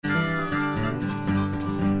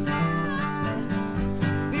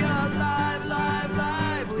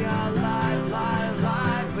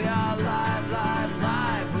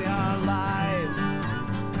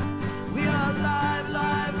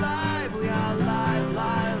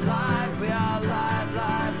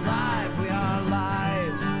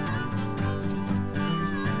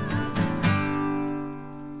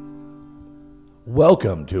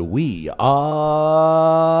Welcome to We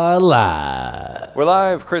Are Live. We're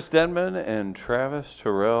live, Chris Denman and Travis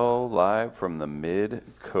Terrell, live from the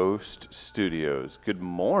Mid-Coast Studios. Good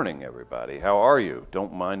morning, everybody. How are you?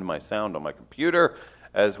 Don't mind my sound on my computer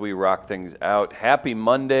as we rock things out. Happy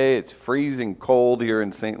Monday. It's freezing cold here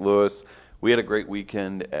in St. Louis. We had a great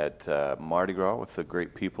weekend at Mardi Gras with the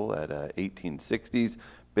great people at 1860s.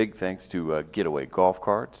 Big thanks to Getaway Golf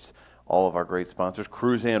Carts. All of our great sponsors,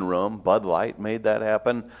 Cruise and Rum, Bud Light made that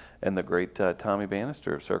happen, and the great Tommy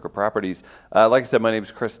Bannister of Circa Properties. Like I said, my name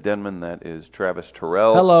is Chris Denman. That is Travis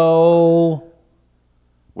Terrell. Hello.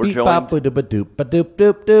 We're joined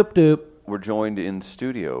in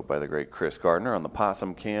studio by the great Chris Gardner on the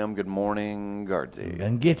Possum Cam. Good morning, Guardsy.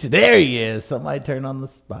 And get you. There he is. Somebody turn on the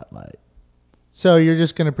spotlight. So you're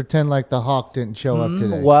just going to pretend like the Hawk didn't show up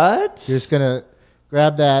today? What? You're just going to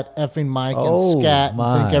grab that effing mic and scat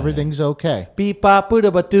and think everything's okay. Beep bop boop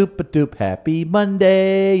doop doop. Happy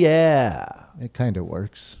Monday. Yeah. It kind of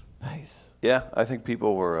works. Nice. Yeah, I think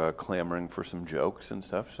people were clamoring for some jokes and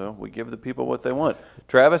stuff, so we give the people what they want.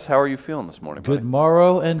 Travis, how are you feeling this morning, buddy? Good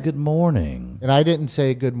morrow and good morning. And I didn't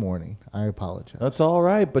say good morning. I apologize. That's all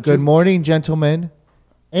right. But Good morning, gentlemen.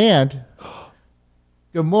 And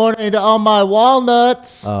good morning to all my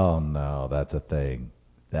walnuts. Oh no, that's a thing.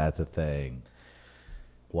 That's a thing.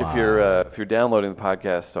 Wow. If you're downloading the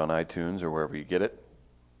podcast on iTunes or wherever you get it,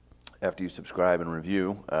 after you subscribe and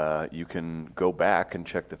review, you can go back and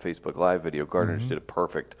check the Facebook Live video. Gardner just did a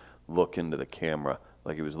perfect look into the camera,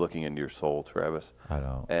 like he was looking into your soul, Travis. I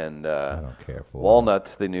don't. And I don't care for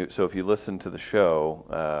Walnuts. They knew. So if you listen to the show,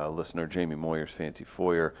 listener Jamie Moyer's Fancy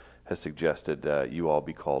Foyer has suggested you all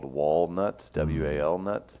be called Walnuts, W-A-L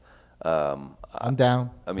nuts. I'm down.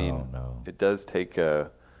 I mean, Oh, no. It does take a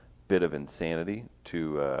bit of insanity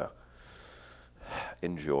to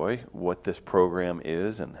enjoy what this program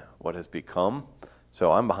is and what has become.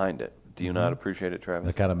 So I'm behind it. Do you not appreciate it, Travis?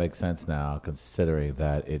 That kind of makes sense now, considering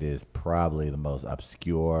that it is probably the most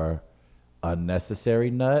obscure,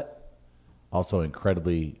 unnecessary nut. Also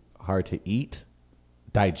incredibly hard to eat,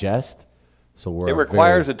 digest. So It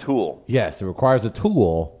requires a tool. Yes, it requires a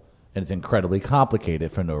tool, and it's incredibly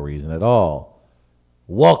complicated for no reason at all.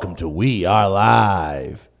 Welcome to We Are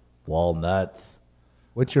Live. Walnuts.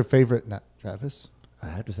 What's your favorite nut, Travis? I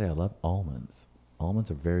have to say, I love almonds.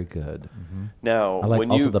 Almonds are very good. Now, I like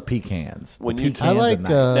when also you the pecans. when The you- pecans I like, are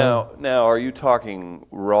nice. now, are you talking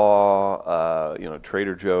raw?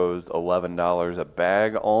 Trader Joe's $11 a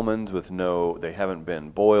bag almonds with they haven't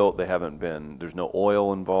been boiled. There's no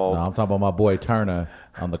oil involved. No, I'm talking about my boy Turner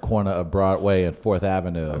on the corner of Broadway and 4th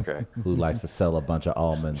Avenue, Okay. who likes to sell a bunch of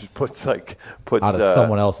almonds Puts out of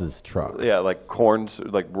someone else's truck. Yeah, like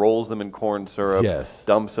rolls them in corn syrup. Yes.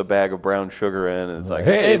 Dumps a bag of brown sugar in, and it's like,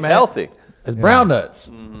 Hey, it's man. healthy. It's brown nuts.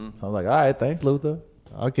 So I'm like, all right, thanks, Luther.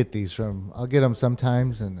 I'll get them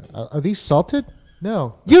sometimes. And are these salted?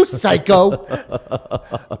 No. You psycho.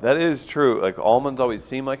 That is true. Like almonds always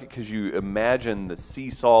seem like it because you imagine the sea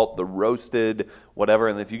salt, the roasted, whatever,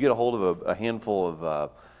 and if you get a hold of a handful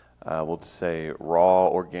of, we'll just say raw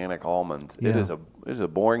organic almonds, it Yeah. is a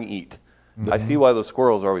boring eat. I see why those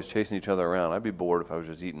squirrels are always chasing each other around. I'd be bored if I was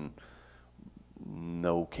just eating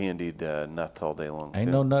no candied nuts all day long. Ain't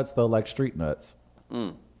too. no nuts, though, like street nuts.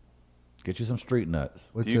 Get you some street nuts.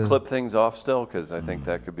 What's Do you a- clip things off still? Because I think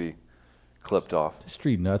that could be clipped off.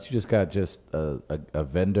 Street nuts, you just got a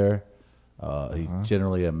vendor. He's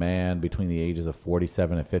generally a man between the ages of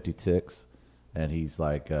 47 and 56. And he's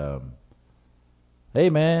like, hey,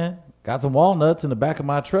 man, got some walnuts in the back of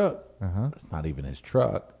my truck. It's not even his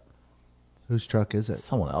truck. Whose truck is it?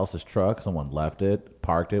 Someone else's truck. Someone left it,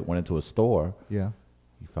 parked it, went into a store. Yeah.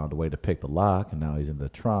 He found a way to pick the lock, and now he's in the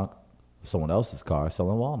trunk of someone else's car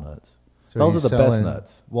selling walnuts. So Those are he's the best selling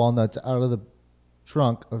nuts. Walnuts out of the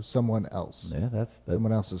trunk of someone else. Yeah, that's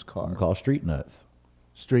Someone else's car. called street nuts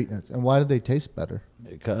Street nuts. And why do they taste better?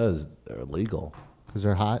 because they're legal. Because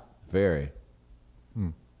they're hot? Very.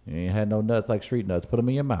 You ain't had no nuts like street nuts. Put them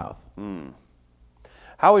in your mouth.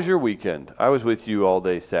 How was your weekend? I was with you all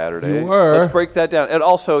day Saturday. You were. Let's break that down. And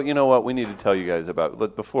also, you know what? We need to tell you guys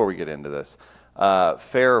about, before we get into this.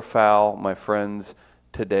 Fair or foul, my friends,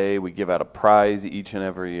 today we give out a prize each and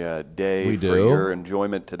every day We for do. your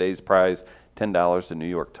enjoyment. Today's prize, $10 to New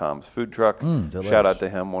York Tom's Food Truck. delish. Shout out to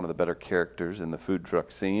him, one of the better characters in the food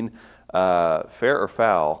truck scene. Fair or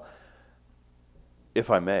foul, if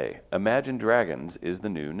I may, Imagine Dragons is the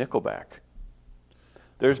new Nickelback.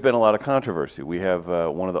 There's been a lot of controversy. We have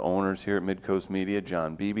one of the owners here at Midcoast Media,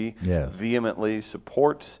 John Beebe, Yes. vehemently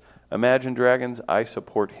supports Imagine Dragons. I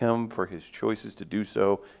support him for his choices to do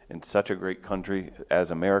so in such a great country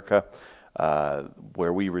as America.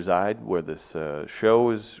 where we reside, where this show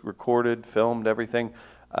is recorded, filmed, everything.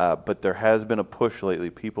 But there has been a push lately.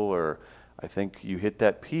 People are, I think you hit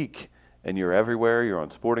that peak and you're everywhere. You're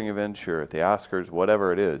on sporting events, you're at the Oscars,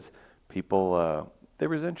 whatever it is. People, they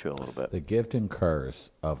resent you a little bit. The gift and curse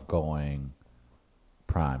of going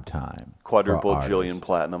prime time. Quadruple for jillion artists.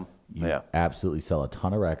 platinum. You Yeah. absolutely sell a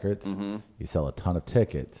ton of records. You sell a ton of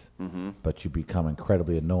tickets, but you become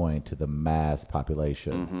incredibly annoying to the mass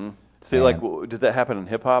population. See, like, does that happen in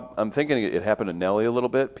hip hop? I'm thinking it happened to Nelly a little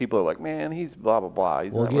bit. People are like, man, he's blah, blah, blah.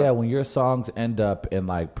 He's Well, not yeah, right." when your songs end up in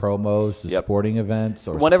like promos to Yep. sporting events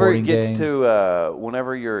or Whenever it sporting gets games, to,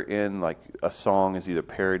 whenever you're in, like, a song is either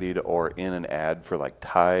parodied or in an ad for, like,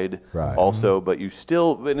 Tide Right. also, but you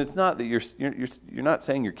still, and it's not that you're not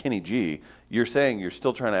saying you're Kenny G. You're saying you're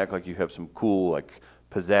still trying to act like you have some cool, like,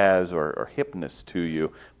 pizzazz or hipness to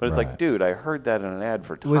you. But it's like, Right. dude, I heard that in an ad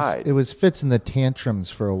for It was, Tide. it was Fits and the Tantrums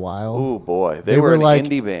for a while. Oh, boy. They were an like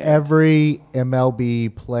indie band. every MLB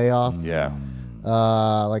playoff, Yeah.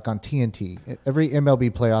 like on TNT. Every MLB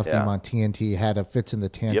playoff Yeah. game on TNT had a Fits and the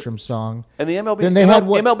Tantrum song. And the MLB, Then they had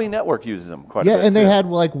what- MLB Network uses them quite a Yeah, bit. and they too. had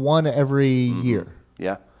like one every year.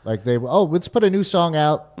 Yeah, Like let's put a new song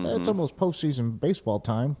out. It's almost postseason baseball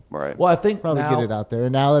time. right. well, I think Probably now, get it out there.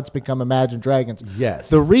 And now that's become Imagine Dragons. Yes.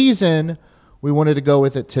 The reason we wanted to go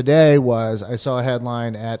with it today was I saw a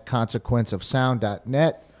headline at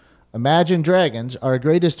consequenceofsound.net. Imagine Dragons, our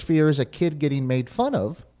greatest fear is a kid getting made fun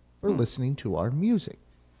of for listening to our music.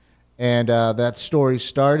 And that story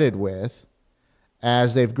started with,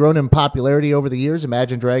 as they've grown in popularity over the years,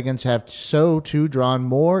 Imagine Dragons have so too drawn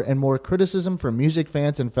more and more criticism from music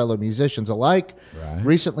fans and fellow musicians alike. Right.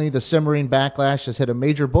 Recently, the simmering backlash has hit a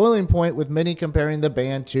major boiling point, with many comparing the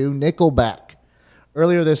band to Nickelback.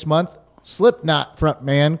 Earlier this month, Slipknot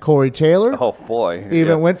frontman Corey Taylor Oh boy!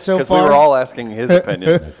 Even went so because far- we were all asking his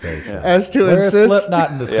opinion. That's very true. as to Where's insist.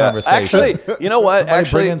 Slipknot in this Yeah. conversation? Actually, you know what? Somebody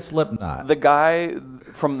Actually, bring in Slipknot. the guy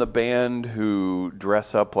from the band who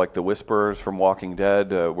dress up like the Whisperers from Walking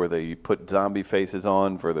Dead, where they put zombie faces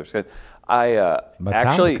on for their skin.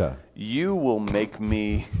 Actually, Metallica. you will make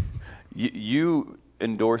me. You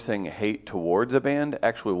endorsing hate towards a band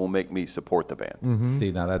actually will make me support the band.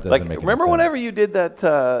 See, now that doesn't Like, make any remember sense. whenever you did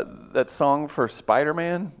that song for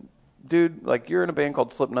Spider-Man, dude? Like, you're in a band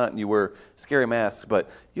called Slipknot and you wear scary masks, but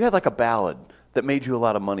you had like a ballad that made you a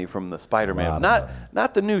lot of money from the A Spider-Man. lot of Not money.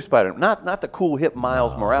 not the new Spider, not the cool hip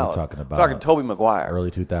Miles No, Morales. we're talking about talking Tobey Maguire. early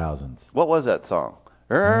 2000s. What was that song?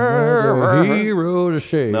 Hero to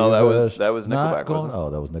shave No, that was us. Nickelback, Not going- wasn't it? Oh,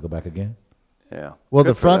 that was Nickelback again. Yeah. Well,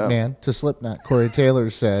 Good the for them. front man to Slipknot, Corey Taylor,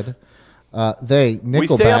 said Nickelback, We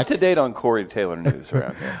stay up to date on Corey Taylor news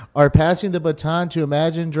around here. are passing the baton to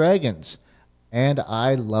Imagine Dragons, and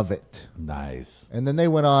I love it. Nice. And then they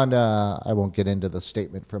went on, I won't get into the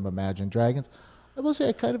statement from Imagine Dragons. I will say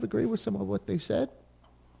I kind of agree with some of what they said,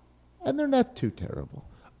 and they're not too terrible.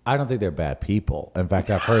 I don't think they're bad people. In fact,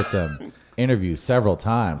 I've heard them interviewed several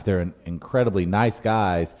times. They're incredibly nice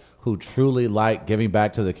guys who truly like giving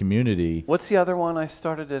back to the community. What's the other one I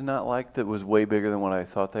started to not like that was way bigger than what I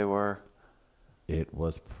thought they were? It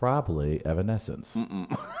was probably Evanescence.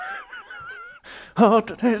 Oh,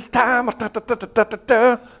 it's time.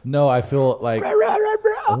 No, I feel like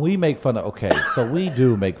we make fun of. Okay, so we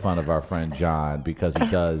do make fun of our friend John because he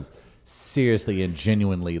does seriously and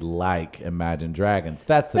genuinely like Imagine Dragons.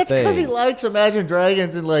 That's the That's thing. because he likes Imagine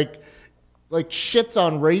Dragons and like shits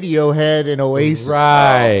on Radiohead and Oasis.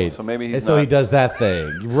 Right. Oh, so maybe he's and so he not- does that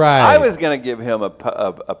thing. Right. I was going to give him a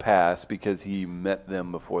pass because he met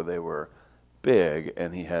them before they were big,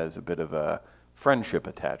 and he has a bit of a friendship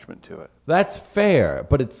attachment to it. That's fair,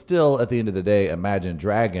 but it's still at the end of the day Imagine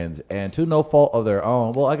Dragons, and to no fault of their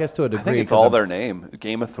own. Well, I guess to a degree. I think it's 'cause all I'm- their name.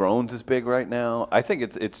 Game of Thrones is big right now. I think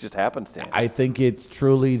it's just happenstance. I think it's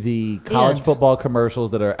truly the college And- football commercials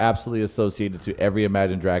that are absolutely associated to every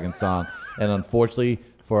Imagine Dragons song. And unfortunately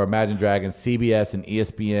for Imagine Dragons, CBS and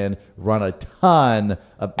ESPN run a ton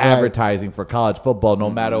of advertising for college football, no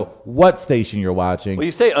matter what station you're watching. well,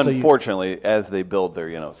 you say So unfortunately as they build their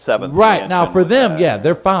seventh. Right now, mansion for with them, that. yeah,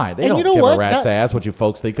 they're fine. They And don't you know give what? a rat's That- ass what you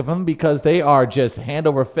folks think of them because they are just hand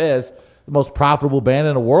over fist the most profitable band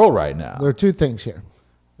in the world right now. There are two things here.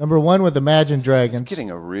 Number one, with Imagine It's Dragons, getting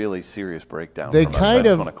a really serious breakdown. They from us. I kind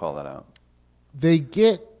just of- want to call that out. they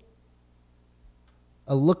get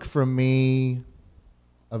a look from me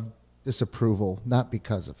of disapproval, not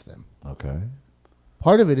because of them. Okay,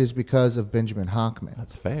 Part of it is because of Benjamin Hockman,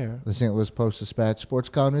 that's fair. the St. Louis Post-Dispatch sports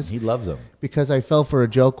columnist, He loves them. because I fell for a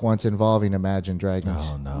joke once involving Imagine Dragons.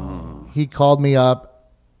 Oh no. He called me up,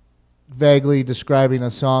 vaguely describing a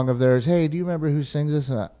song of theirs. Hey, do you remember who sings this?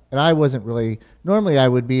 And I wasn't really. Normally, I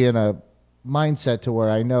would be in a mindset to where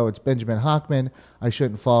I know it's Benjamin Hockman. I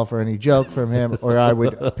shouldn't fall for any joke from him, or I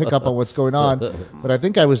would pick up on what's going on. But I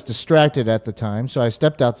think I was distracted at the time, so I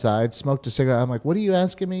stepped outside, smoked a cigarette. I'm like, "What are you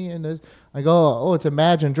asking me?" And I go, "Oh, it's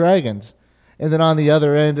Imagine Dragons." And then on the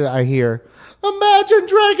other end, I hear, "Imagine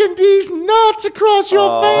dragging these nuts across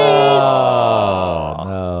your face." Oh,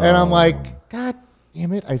 no. And I'm like, God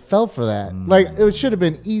damn it, I fell for that. Like, it should have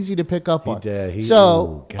been easy to pick up on. did.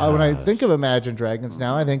 So, Ooh, when I gosh. think of Imagine Dragons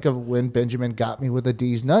now, I think of when Benjamin got me with a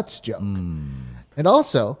D's nuts joke. And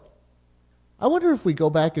also, I wonder if we go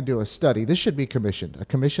back and do a study. This should be commissioned. A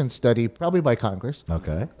commissioned study, probably by Congress.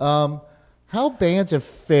 Okay. How bands have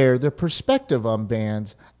fared, their perspective on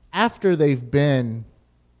bands after they've been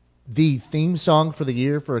the theme song for the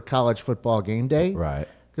year for a college football game day. Right.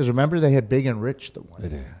 Because remember, they had Big and Rich the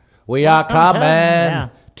one. We are coming Yeah.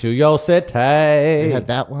 to your city. You had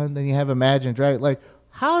that one. Then you have Imagine Dragons. Like,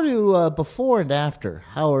 how do before and after?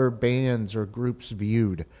 How are bands or groups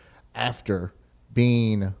viewed after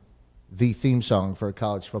being the theme song for a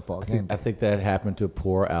college football game? I think that happened to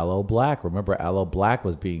poor Aloe Black. Remember, Aloe Black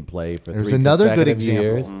was being played for There's 3 another good consecutive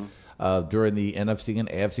example. years. During the NFC and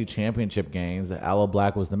AFC championship games, Aloe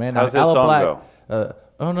Black was the man. How's Now, that Aloe song Black,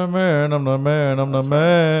 I'm the man, I'm the man, I'm the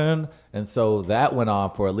man. And so that went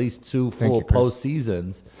on for at least 2 full you, Chris.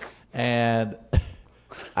 postseasons. And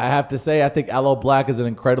I have to say, I think Aloe Black is an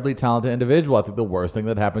incredibly talented individual. I think the worst thing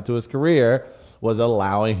that happened to his career was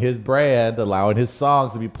allowing his brand, allowing his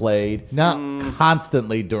songs to be played Now,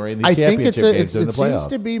 constantly during the I think championship games during it the playoffs.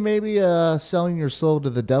 seems to be maybe a selling your soul to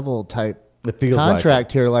the devil type It feels like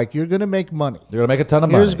contract here. Like, you're going to make money. You're going to make a ton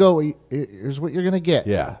of money. Here's what you're going to get.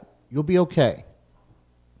 Yeah. You'll be okay.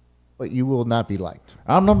 But you will not be liked.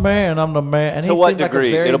 I'm the man, I'm the man. And To he what seemed degree? like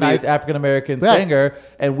a very It'll be- nice African-American Right. singer,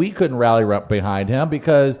 and we couldn't rally up behind him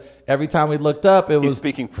because every time we looked up, it was,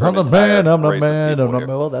 speaking for I'm an the man, entire I'm the race of man, people I'm the here.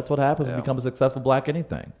 man. Well, that's what happens when Yeah. you become a successful black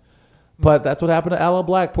anything. But that's what happened to Aloe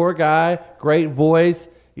Black. Poor guy, great voice,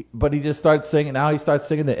 but he just starts singing. Now he starts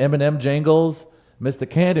singing the Eminem jingles. Mr.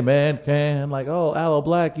 Candyman can, like, oh, Aloe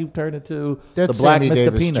Black, you've turned into That's the black Sammy Mr.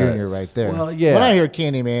 Davis Peanut. Jr. right there. Well, yeah. When I hear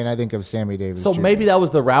Candyman, I think of Sammy Davis So Jr. maybe that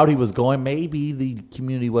was the route he was going. Maybe the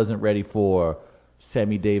community wasn't ready for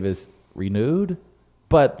Sammy Davis renewed.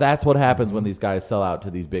 But that's what happens when these guys sell out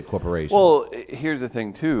to these big corporations. Well, here's the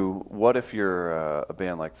thing too. What if you're a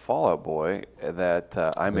band like Fall Out Boy that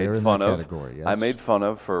I They're made in fun that of? category, yes. I made fun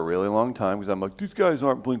of for a really long time because I'm like, these guys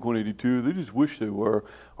aren't Blink-182. They just wish they were,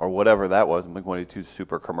 or whatever that was. Blink-182 is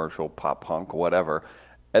super commercial, pop punk, whatever.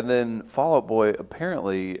 And then Fall Out Boy,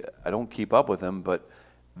 apparently, I don't keep up with them, but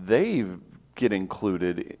they get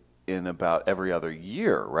included in about every other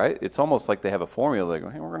year, right? It's almost like they have a formula. They go,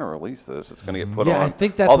 hey, we're going to release this. It's going to get put Yeah, on. I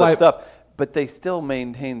think that's all why- this stuff. But they still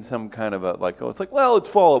maintain some kind of a, like, oh, it's like, well, it's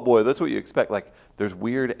Fall Out Boy. That's what you expect. Like, there's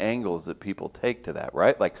weird angles that people take to that,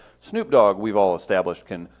 right? Like, Snoop Dogg, we've all established,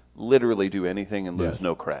 can literally do anything and lose Yes.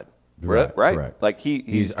 no cred. Right, Right? correct. Like,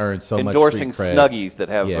 he's earned so much endorsing street cred. Snuggies that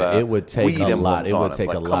have yeah, it would take weed a lot. emblems It on would them. take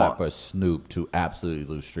Like, a come lot on. for Snoop to absolutely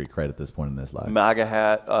lose street cred at this point in his life. MAGA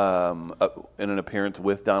hat in an appearance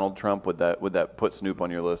with Donald Trump, would that put Snoop on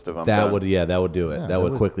your list of That would do it. Yeah, that that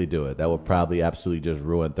would would- quickly do it. That would probably absolutely just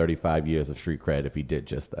ruin 35 years of street cred if he did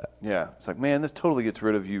just that. Yeah, it's like, man, this totally gets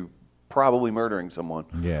rid of you probably murdering someone.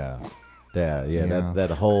 Yeah, yeah. Yeah.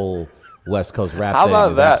 That whole West Coast rap How thing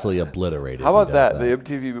about is that? absolutely obliterated. How if he about does that?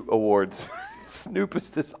 The MTV Awards. Snoop is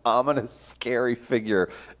this ominous, scary figure,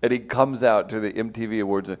 and he comes out to the MTV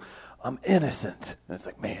Awards and, I'm innocent. And it's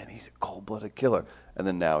like, man, he's a cold-blooded killer. And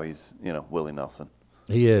then now he's, Willie Nelson.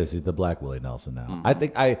 He is. He's the Black Willie Nelson now. Mm-hmm.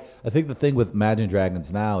 I think the thing with Imagine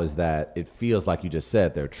Dragons now is that it feels like you just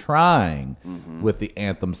said they're trying Mm-hmm. with the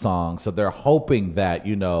anthem song, so they're hoping that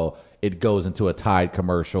it goes into a Tide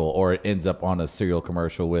commercial or it ends up on a cereal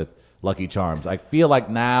commercial with Lucky Charms. I feel like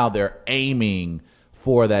now they're aiming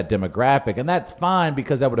for that demographic, and that's fine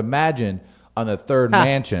because I would imagine on the Third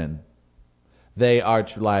Mansion they are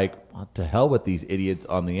like, what to hell with these idiots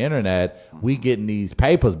on the internet. We getting these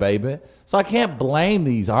papers, baby. So I can't blame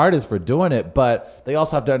these artists for doing it, but they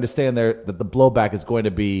also have to understand that the blowback is going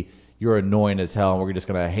to be, you're annoying as hell, and we're just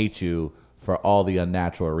going to hate you for all the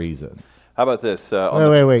unnatural reasons. How about this? On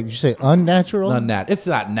Wait. Did you say unnatural? It's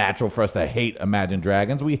not natural for us to hate Imagine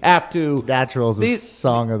Dragons. We have to. Natural's a These-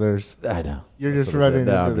 song of theirs. I know. You're That's just what it running is.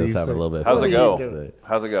 Now into I'm just these having a things. little bit. How's of it fun. go?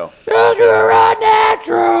 How's it go? Cause you're a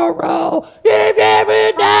natural, give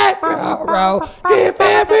every natural, give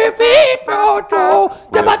every beat no do,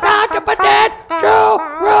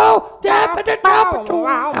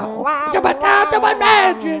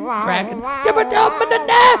 Imagine Dragon, the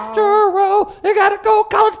natural, you gotta go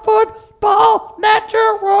college football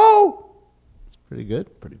natural. Pretty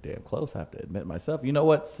good. Pretty damn close, I have to admit myself. You know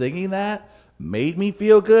what? Singing that made me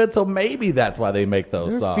feel good, so maybe that's why they make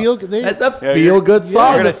those songs. That's a feel-good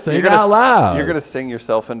song to sing out loud. You're going to sing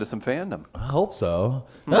yourself into some fandom. I hope so.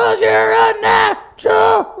 'Cause you're a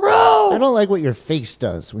natural. I don't like what your face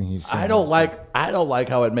does when you sing. I don't like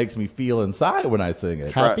how it makes me feel inside when I sing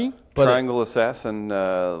it. Happy? But Triangle Assassin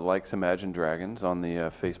likes Imagine Dragons on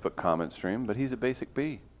the Facebook comment stream, but he's a basic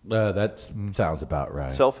B. That sounds about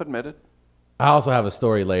right. Self-admitted. I also have a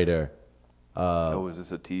story later. Is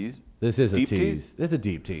this a tease? This is Deep a tease. tease? This is a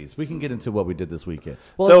deep tease. We can get into what we did this weekend.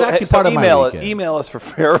 Well, So, it's actually so part of my weekend. email us for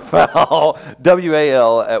Fair Foul,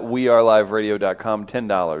 WAL at weareliveradio.com.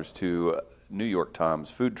 $10 to New York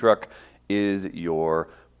Tom's food truck is your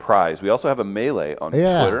prize. We also have a melee on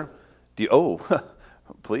Twitter.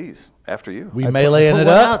 Please, after you. We meleeing put it one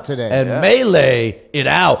up out today. and Yeah. melee it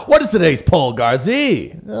out. What is today's poll,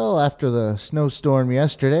 Garzi? Well, after the snowstorm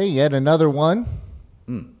yesterday, yet another one.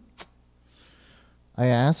 I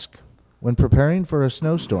ask, when preparing for a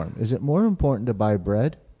snowstorm, is it more important to buy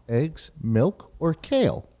bread, eggs, milk, or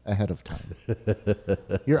kale ahead of time?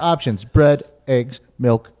 Your options: bread, eggs,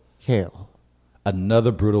 milk, kale.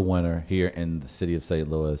 Another brutal winter here in the city of St.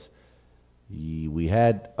 Louis. We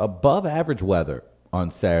had above average weather on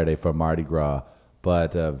Saturday for Mardi Gras,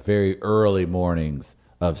 but very early mornings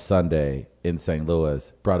of Sunday in St.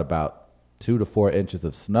 Louis brought about 2 to 4 inches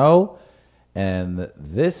of snow. And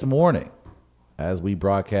this morning, as we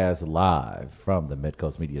broadcast live from the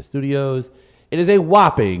Midcoast Media Studios, it is a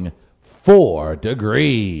whopping 4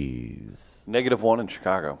 degrees. -1 in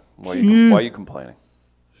Chicago. Why are you complaining?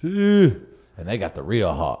 And they got the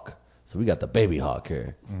real hawk. So we got the baby hawk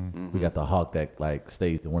here. We got the hawk that like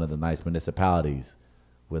stays in one of the nice municipalities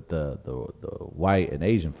with the white and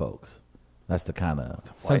Asian folks. That's the kind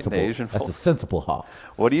of sensible. Asian That's the folks. sensible hawk.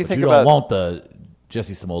 What do you But think you about? don't want the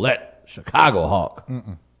Jesse Smollett Chicago hawk.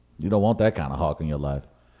 You don't want that kind of hawk in your life.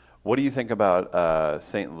 What do you think about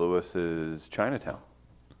St. Louis's Chinatown?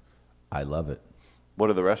 I love it. What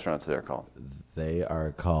are the restaurants there called? They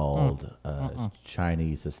are called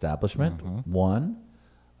Chinese Establishment 1.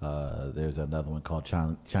 There's another one called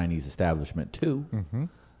Chinese Establishment 2.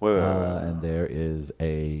 Wait. And there is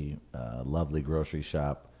a lovely grocery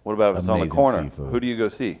shop. What about if it's on the Amazing corner? seafood. Who do you go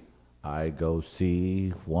see? I go see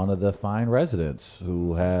one of the fine residents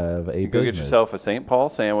who have a You go business. get yourself a St. Paul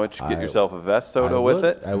sandwich, get yourself a vest soda with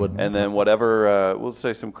it. I would. And then whatever, we'll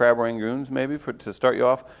say some crab rangoons maybe to start you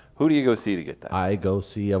off. Who do you go see to get that? I go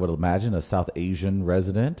see, I would imagine, a South Asian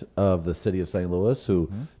resident of the city of St. Louis who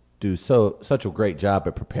do such a great job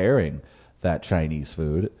at preparing that Chinese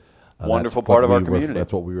food. Wonderful That's part what of our we community.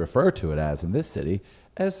 That's what we refer to it as in this city,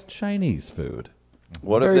 as Chinese food.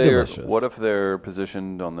 What Very if they're delicious. What if they're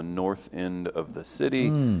positioned on the north end of the city?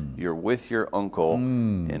 You're with your uncle,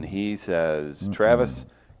 and he says, "Travis,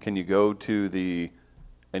 can you go to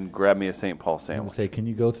and grab me a St. Paul I would sandwich?" say, can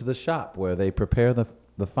you go to the shop where they prepare the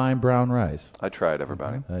fine brown rice? I tried,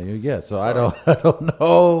 everybody. Yeah, so I don't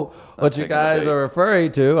know what you taking the guys bait. are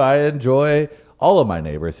referring to. I enjoy all of my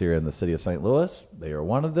neighbors here in the city of St. Louis. They are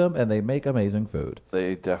one of them, and they make amazing food.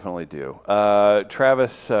 They definitely do.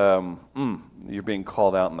 Travis, you're being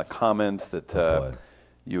called out in the comments that boy.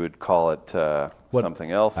 you would call it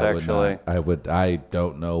something else. Actually, I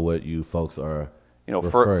don't know what you folks are. you know,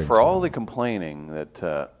 referring for to. all the complaining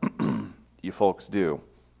that you folks do,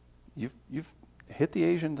 you've hit the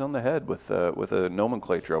Asians on the head with a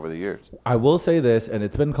nomenclature over the years. I will say this, and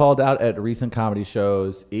it's been called out at recent comedy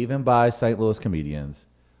shows, even by St. Louis comedians.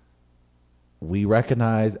 We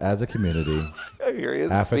recognize as a community Here he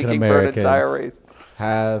is African speaking for an Americans entire race.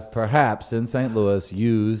 have perhaps in St. Louis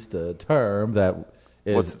used a term that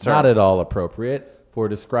What's is the term? not at all appropriate for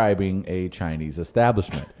describing a Chinese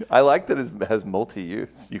establishment. I like that it has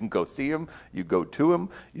multi-use. You can go see him, you go to him,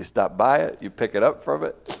 you stop by it, you pick it up from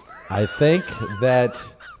it. I think that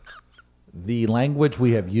the language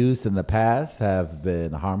we have used in the past have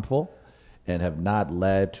been harmful and have not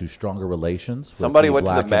led to stronger relations with Somebody the went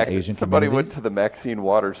to Black and Asian somebody went communities. to the Maxine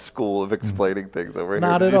Waters School of explaining things over here.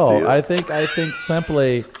 Not Did at you see all. this? I think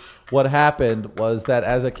simply what happened was that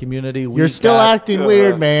as a community, we You're still got- acting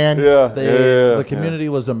weird, man. the community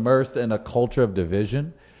was immersed in a culture of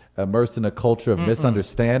division, immersed in a culture of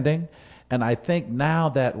misunderstanding. And I think now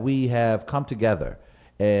that we have come together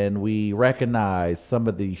and we recognize some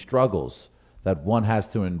of the struggles that one has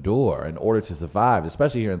to endure in order to survive,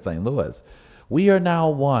 especially here in St. Louis, we are now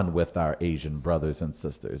one with our Asian brothers and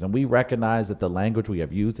sisters. And we recognize that the language we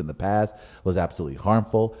have used in the past was absolutely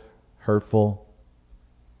harmful, hurtful,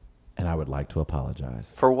 and I would like to apologize.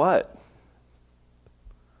 For what?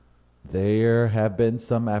 There have been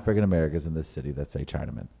some African Americans in this city that say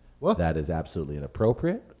Chinaman. What? That is absolutely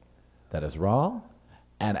inappropriate. That is wrong.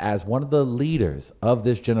 And as one of the leaders of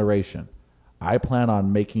this generation, I plan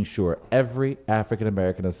on making sure every African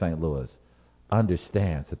American in St. Louis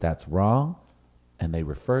understands that that's wrong, and they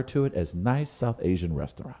refer to it as nice South Asian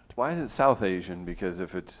restaurant. Why is it South Asian? Because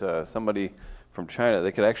if it's somebody from China,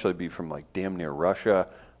 they could actually be from like damn near Russia,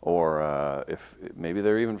 or if maybe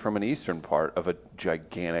they're even from an eastern part of a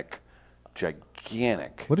gigantic.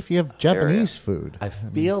 What if you have Japanese food? I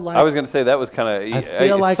feel like I was going to say that was kind of. I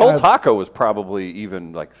feel like Soul I've- Taco was probably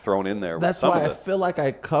even like thrown in there. that's with some why I of feel like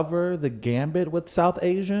I cover the gambit with South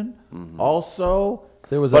Asian. Also,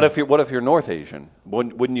 there was But a what if you're North Asian?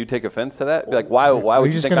 Wouldn't you take offense to that? Be like, why Are would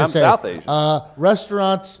you just think gonna I'm say, South Asian?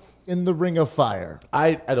 Restaurants in the Ring of Fire.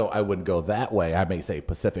 I wouldn't go that way. I may say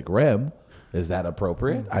Pacific Rim. Is that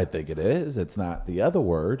appropriate? I think it is. It's not the other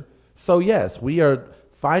word. So yes, we are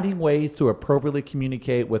finding ways to appropriately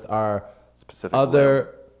communicate with our Pacific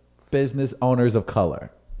other business owners of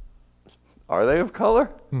color. Are they of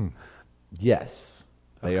color? Yes,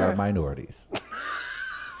 they are Okay. minorities.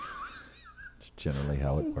 It's generally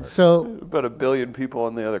how it works. So, About 1 billion people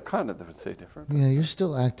on the other continent that would say different. yeah, you're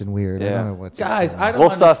still acting weird. I Yeah. don't know what's Guys, happening. I don't We'll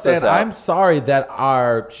suss this understand. out. I'm sorry that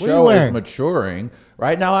our are you show is wearing? maturing.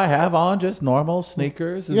 Right now, I have on just normal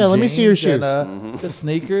sneakers. And Yeah, let me see your jeans and, shoes. just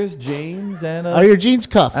sneakers, jeans, and Are your jeans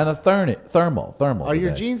cuffed? and a thermal. Are your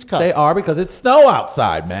today. jeans cuffed? They are because it's snow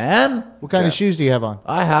outside, man. What kind Yeah. of shoes do you have on?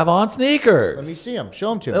 I have on sneakers. Let me see them. Show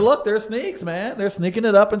them to Hey, me. look, they're sneaks, man. They're sneaking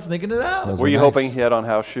it up and sneaking it out. Those Were are you nice. hoping he had on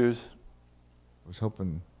house shoes? I was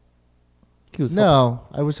hoping. He was No,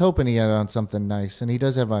 I was hoping he had on something nice, and he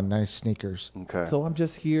does have on nice sneakers. Okay. So I'm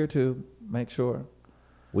just here to make sure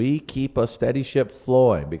we keep a steady ship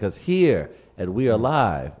flowing, because here at We Are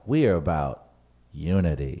Live, we are about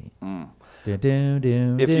unity. If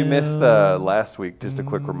you missed last week, just a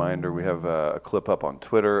quick reminder, we have a clip up on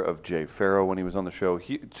Twitter of Jay Farrow when he was on the show.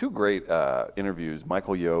 Two great interviews,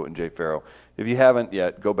 Michael Yo and Jay Farrow. If you haven't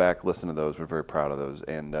yet, go back, listen to those. We're very proud of those,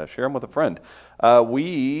 and share them with a friend.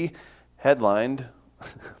 We headlined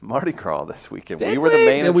Mardi Gras this weekend. Did we were the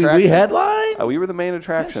main Did attraction. we headline? We were the main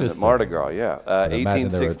attraction at Interesting. Mardi Gras, yeah. I imagine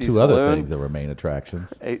there were 1860 two other Saloon. things that were main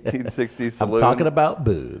attractions. 1860 I'm Saloon. talking about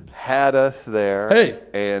boobs. Had us there. Hey.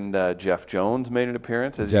 And Jeff Jones made an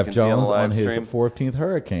appearance, as Jeff you can see on Jones the live on his stream. 14th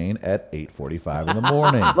hurricane at 8:45 in the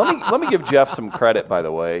morning. Let me give Jeff some credit, by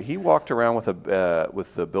the way. He walked around with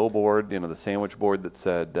the billboard, the sandwich board that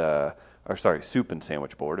said, soup and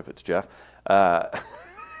sandwich board, if it's Jeff,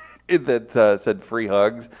 that said free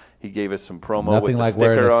hugs. He gave us some promo with Nothing the like sticker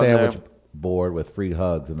wearing a on sandwich there. board with free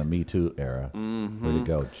hugs in the Me Too era. Way to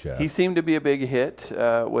go, Jeff. He seemed to be a big hit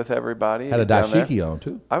with everybody. Had a down there. dashiki on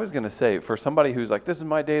too. I was going to say, for somebody who's like, this is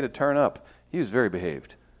my day to turn up, he was very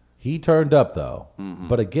behaved. He turned up though,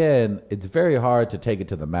 but again, it's very hard to take it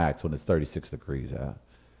to the max when it's 36 degrees out.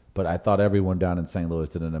 But I thought everyone down in St. Louis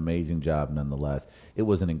did an amazing job nonetheless. It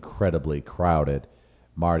was an incredibly crowded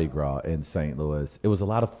Mardi Gras in St. Louis. It was a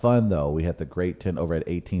lot of fun though. We had the great tent over at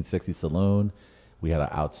 1860 Saloon. We had an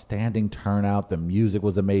outstanding turnout. The music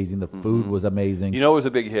was amazing. The food was amazing. You know, it was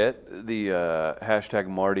a big hit. The hashtag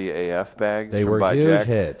Marty AF bags. They from were By huge Jack.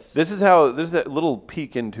 hits. This is a little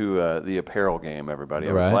peek into the apparel game. Everybody,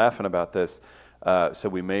 I was Right. laughing about this. So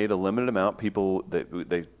we made a limited amount. People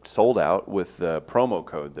they sold out with the promo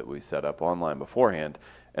code that we set up online beforehand.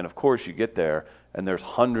 And of course, you get there and there's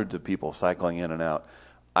hundreds of people cycling in and out.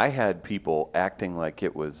 I had people acting like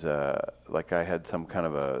it was like I had some kind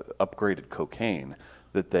of a upgraded cocaine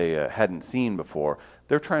that they hadn't seen before.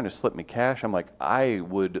 They're trying to slip me cash. I'm like, I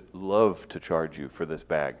would love to charge you for this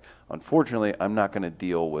bag. Unfortunately, I'm not going to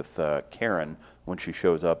deal with Karen when she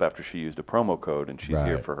shows up after she used a promo code and she's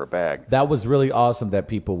here Right. for her bag. That was really awesome that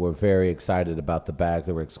people were very excited about the bags.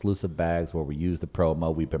 They were exclusive bags where we used the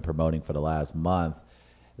promo we've been promoting for the last month.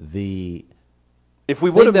 If we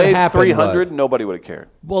thing would have that made happened 300, was- nobody would have cared.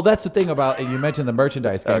 Well, that's the thing about, and you mentioned the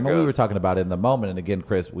merchandise how it game, and we goes. were talking about it in the moment. And again,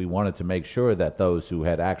 Chris, we wanted to make sure that those who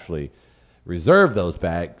had actually reserved those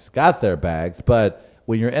bags got their bags. But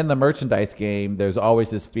when you're in the merchandise game, there's always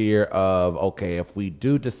this fear of, okay, if we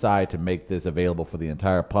do decide to make this available for the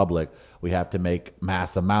entire public, we have to make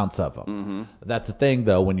mass amounts of them. That's the thing,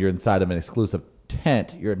 though, when you're inside of an exclusive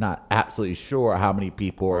tent, you're not absolutely sure how many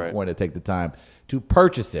people are Right. going to take the time to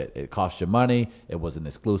purchase it. It cost you money. It was an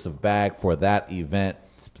exclusive bag for that event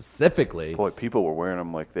specifically. Boy, people were wearing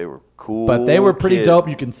them like they were cool. But they were pretty kids. dope.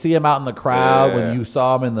 You can see them out in the crowd. Yeah. When you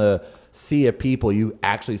saw them in the sea of people, you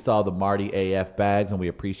actually saw the Marty AF bags, and we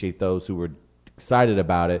appreciate those who were excited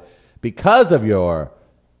about it. Because of your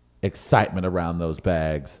excitement around those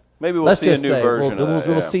bags, Maybe we'll Let's see a just new say, version we'll, of that.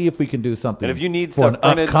 we'll yeah. see if we can do something. And if you need for an stuff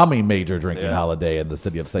printed- upcoming major drinking Yeah. holiday in the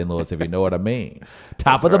city of St. Louis, if you know what I mean.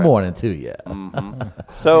 Top of the right. morning to you.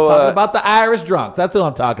 So, Talking about the Irish drunks. That's what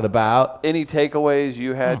I'm talking about. any takeaways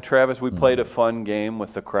you had, Travis? We played a fun game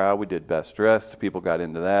with the crowd. We did best dressed. People got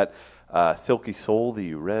into that. Silky Soul,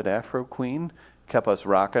 the Red Afro Queen, kept us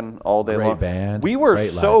rocking all day Great long. band. We were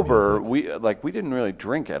Great live sober. music. We didn't really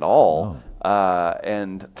drink at all.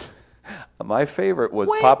 And my favorite was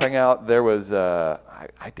popping out. There was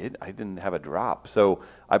I didn't have a drop, so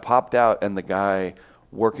I popped out, and the guy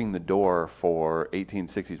working the door for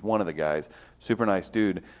 1860s, one of the guys, super nice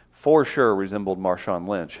dude, for sure resembled Marshawn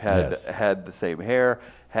Lynch. Had the same hair,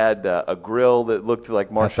 had a grill that looked like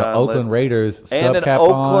Got Marshawn the Lynch. Oakland Raiders stub And an cap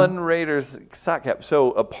Oakland on. Raiders sock cap.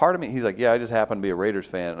 So a part of me, he's like, yeah, I just happen to be a Raiders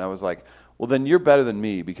fan. And I was like, well, then you're better than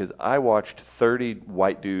me, because I watched 30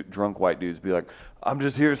 drunk white dudes be like, I'm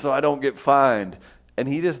just here so I don't get fined. And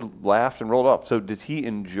he just laughed and rolled off. So does he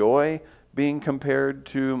enjoy being compared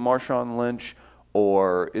to Marshawn Lynch,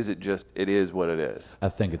 or is it just, it is what it is? I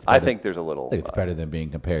think it's. I better- think there's a little. I think it's better than being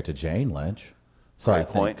compared to Jane Lynch. So I Great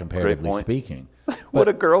think, point. comparatively Great point. speaking, Would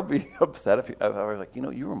a girl be upset if I was like,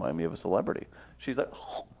 you remind me of a celebrity? She's like,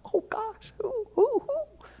 oh gosh, who?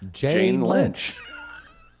 Jane Lynch.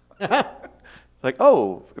 Like,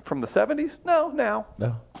 oh, from the 70s? No, now.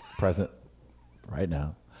 No, present, right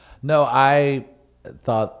now. No, I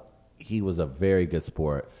thought he was a very good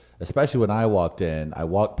sport, especially when I walked in. I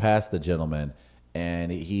walked past the gentleman,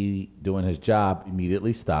 and he, doing his job,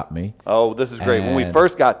 immediately stopped me. Oh, this is great. When we And-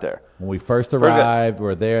 first got there, When we first arrived,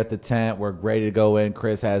 we're there at the tent. We're ready to go in.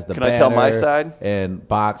 Chris has the Can I tell my banner side? and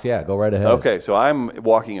box. Yeah, go right ahead. okay, so I'm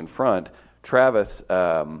walking in front. Travis,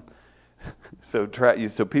 so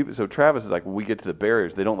Travis is like, when we get to the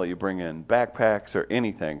barriers, they don't let you bring in backpacks or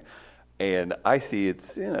anything. And I see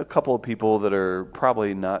it's a couple of people that are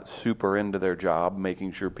probably not super into their job,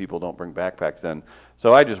 making sure people don't bring backpacks in.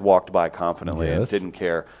 So I just walked by confidently and Yes. didn't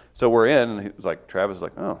care. So we're in, and he was like, Travis was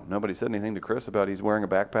like, oh, nobody said anything to Chris about he's wearing a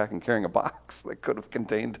backpack and carrying a box that could have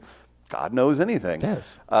contained God knows anything.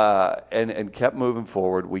 Yes. And kept moving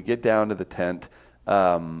forward. We get down to the tent.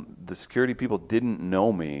 The security people didn't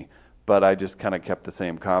know me, but I just kind of kept the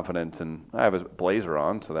same confidence, and I have a blazer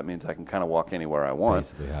on, so that means I can kind of walk anywhere I want.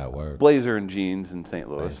 Basically how it works. Blazer and jeans in St.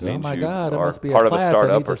 Louis Oh means my you God, it are must be a part of a class that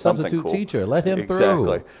startup needs a or something substitute cool. teacher. Let him through.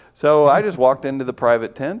 Exactly. So I just walked into the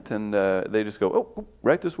private tent, and they just go, oh,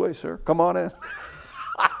 right this way, sir. Come on in.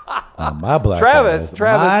 My black Travis, ass,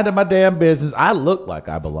 Travis. minding my damn business. I look like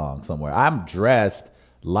I belong somewhere. I'm dressed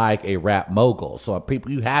like a rap mogul. So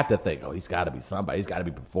people, you have to think, oh, he's got to be somebody. He's got to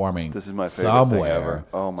be performing This is my favorite thing somewhere. ever.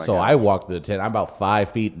 Oh, my So gosh. I walked through the tent. I'm about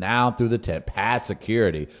 5 feet down through the tent, past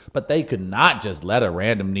security. But they could not just let a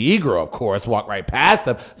random Negro, of course, walk right past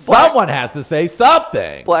them. Someone has to say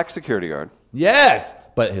something. Black security guard. Yes,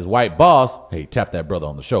 but his white boss, hey, tap that brother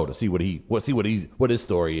on the shoulder. See what his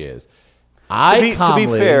story is. To be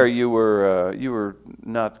fair, you were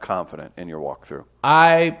not confident in your walkthrough.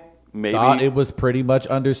 I Maybe. thought it was pretty much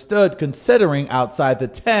understood, considering outside the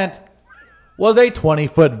tent was a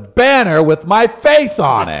 20-foot banner with my face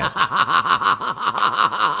on it.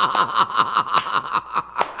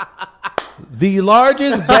 The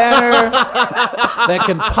largest banner that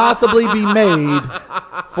can possibly be made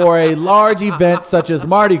for a large event such as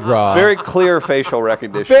Mardi Gras. Very clear facial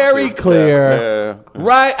recognition. Very too. clear. Yeah.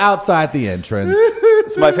 Right outside the entrance.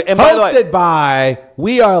 It's my and by the way, Hosted by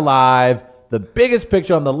We Are Live. The biggest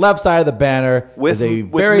picture on the left side of the banner is a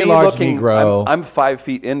very me large looking, Negro. I'm 5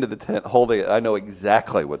 feet into the tent holding it. I know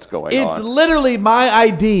exactly what's going It's on. literally my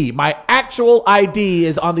ID. My actual ID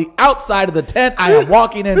is on the outside of the tent I am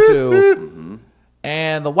walking into.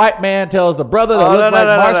 And the white man tells the brother that Oh, looks no, like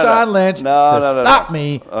no, no, no, Marshawn no. Lynch No, to no, no, stop no.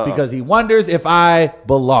 me because he wonders if I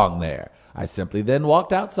belong there. I simply then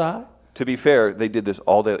walked outside. To be fair, they did this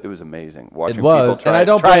all day. It was amazing. Watching was, people and I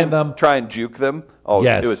don't blame them. Try and juke them. Oh,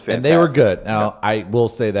 Yes, it was fantastic. and they were good. Now, I will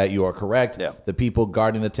say that you are correct. Yeah. The people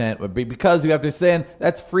guarding the tent would be, because you have to understand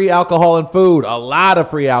that's free alcohol and food. A lot of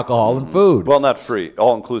free alcohol and food. Well, not free.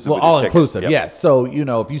 All inclusive. Well, with your all ticket. inclusive, Yep. yes. So,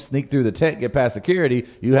 if you sneak through the tent, get past security,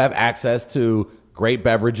 you have access to great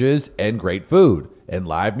beverages and great food and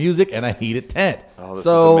live music and a heated tent. Oh, this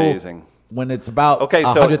so is amazing. When it's about Okay, so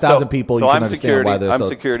 100,000 people, so you can I'm understand security. why they're I'm so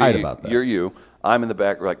security. tight about that. You're you. I'm in the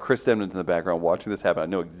back, like Chris Demnan's in the background watching this happen. I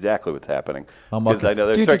know exactly what's happening I'm because okay. I know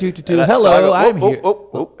they're Do, starting- do, do, do, do. and I- Hello, so I go,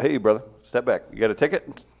 I'm here. Hey, brother, step back. You got a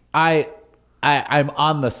ticket? I'm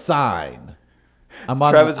on the sign.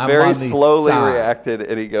 Travis I'm very on the slowly sign. reacted,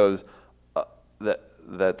 and he goes,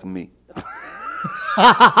 "That's me."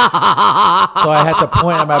 So I had to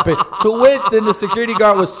point at my picture. To which then the security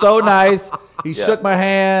guard was so nice. He shook my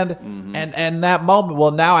hand, and that moment,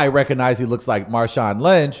 well, now I recognize he looks like Marshawn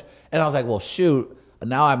Lynch, and I was like, well, shoot,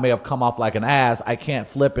 now I may have come off like an ass. I can't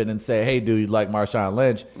flip it and say, hey, dude, you like Marshawn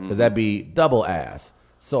Lynch, because that'd be double ass.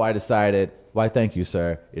 So I decided, why, thank you,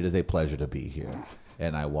 sir. It is a pleasure to be here.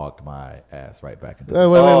 And I walked my ass right back into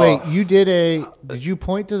Wait. You did you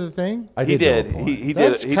point to the thing? I He did. did. He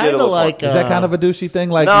That's did. He kind did a of little like... Is that kind of a douchey thing?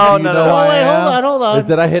 Like, No, you no, know no. who I Wait, am? hold on.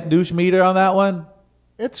 Did I hit douche meter on that one?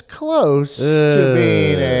 It's close to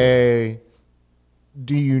being a...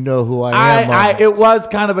 Do you know who I am? It was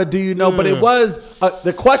kind of a do you know, but it was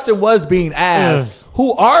the question was being asked,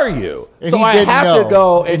 who are you? And so he I didn't have know. to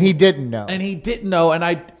go, And he didn't know. and he didn't know, and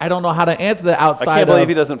I don't know how to answer that outside. I can't believe of,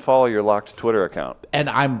 he doesn't follow your locked Twitter account. And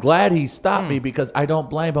I'm glad he stopped me because I don't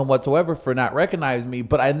blame him whatsoever for not recognizing me.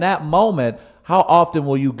 But in that moment, how often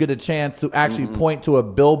will you get a chance to actually point to a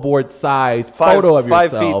billboard size photo of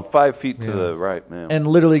yourself 5 feet to the right, man. and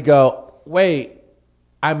literally go, wait,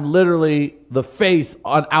 I'm literally the face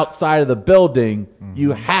on outside of the building.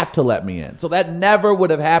 You have to let me in. So that never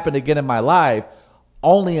would have happened again in my life,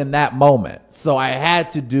 only in that moment. So I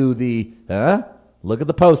had to do the, look at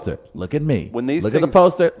the poster, look at me. When these look at the things-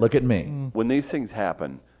 poster, look at me. When these things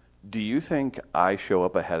happen, do you think I show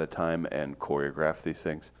up ahead of time and choreograph these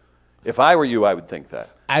things? If I were you, I would think that.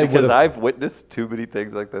 Because would've- I've witnessed too many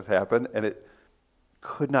things like this happen, and it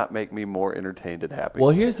could not make me more entertained and happy. Well,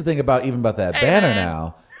 here's the thing about that banner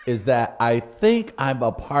now is that I think I'm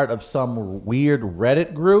a part of some weird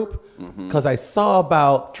Reddit group because I saw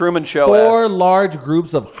about Truman Show 4 large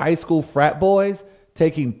groups of high school frat boys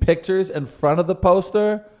taking pictures in front of the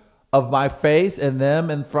poster of my face and them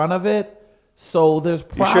in front of it. So there's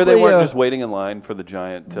probably you sure they weren't just waiting in line for the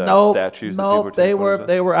giant statues? that people No, they taking photos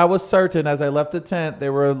of? were. I was certain as I left the tent, they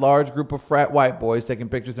were a large group of frat white boys taking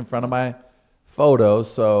pictures in front of my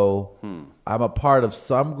photos. So I'm a part of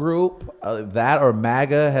some group. That or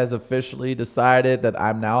MAGA has officially decided that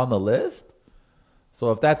I'm now on the list.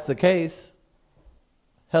 So if that's the case,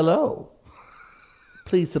 hello.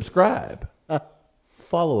 Please subscribe.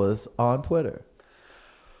 Follow us on Twitter.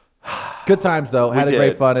 Good times though. Had a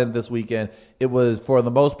great fun in this weekend. It was, for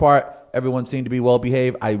the most part, everyone seemed to be well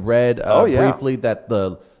behaved. I read briefly that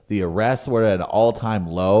the arrests were at an all-time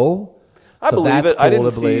low. I So believe that's it. I cool to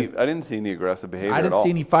didn't believe. see any aggressive behavior I at didn't all. see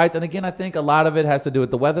any fights. And again, I think a lot of it has to do with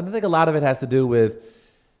the weather. And I think a lot of it has to do with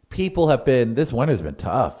people have been, this winter's been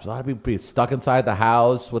tough. A lot of people be stuck inside the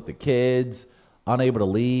house with the kids, unable to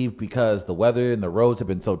leave because the weather and the roads have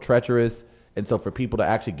been so treacherous. And so for people to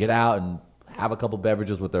actually get out and have a couple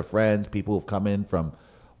beverages with their friends, people who've come in from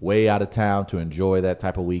way out of town to enjoy that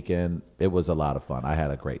type of weekend, it was a lot of fun. I had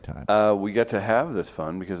a great time. We got to have this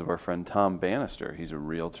fun because of our friend Tom Bannister. He's a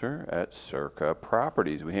realtor at Circa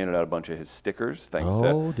Properties. We handed out a bunch of his stickers. Thanks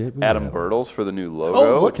to did we Adam really? Bertles for the new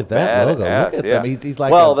logo. Oh, look at that logo. Badass, Look at yeah. them. He's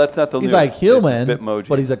like that's not the he's new. like human, this is Bitmoji.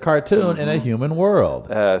 but he's a cartoon in a human world.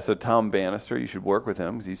 So Tom Bannister, you should work with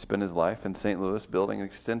him because he spent his life in St. Louis building an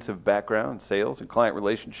extensive background in sales and client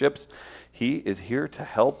relationships. He is here to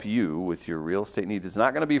help you with your real estate needs. It's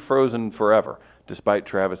not going to be frozen forever, despite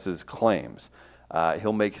Travis's claims.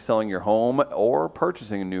 He'll make selling your home or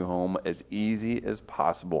purchasing a new home as easy as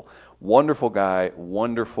possible. Wonderful guy,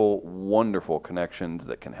 wonderful, wonderful connections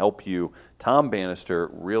that can help you. Tom Bannister,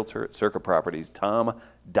 realtor at Circa Properties.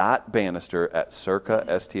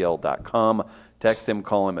 Tom.Bannister@circastl.com. Text him,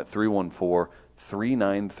 call him at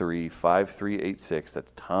 314-393-5386.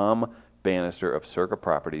 That's Tom Bannister of Circa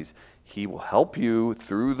Properties. He will help you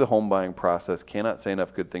through the home buying process. Cannot say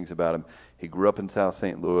enough good things about him. He grew up in South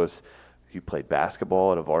St. Louis. He played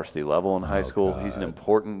basketball at a varsity level in high school. He's an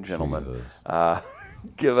important gentleman.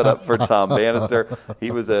 Give it up for Tom Bannister. He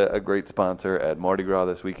was a great sponsor at Mardi Gras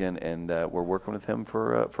this weekend, and we're working with him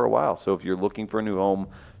for a while. So if you're looking for a new home,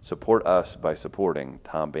 support us by supporting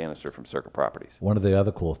Tom Bannister from Circa Properties. One of the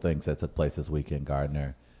other cool things that took place this weekend,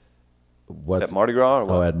 Gardner, At Mardi Gras or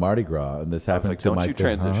what? at Mardi Gras, and this I was happened like, to don't my you good-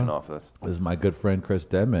 transition off this. This is my good friend Chris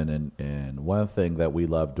Denman, and one thing that we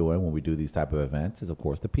love doing when we do these type of events is, of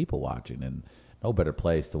course, the people watching, and no better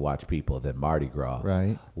place to watch people than Mardi Gras.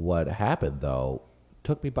 Right. What happened though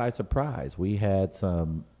took me by surprise. We had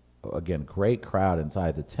some, again, great crowd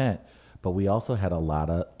inside the tent, but we also had a lot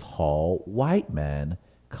of tall white men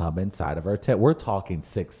come inside of our tent. We're talking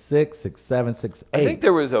 6'6", 6'7", 6'8". I think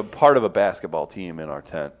there was a part of a basketball team in our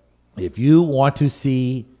tent. If you want to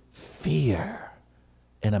see fear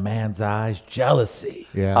in a man's eyes, jealousy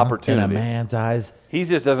Yeah. in Opportunity. a man's eyes, He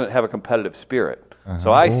just doesn't have a competitive spirit.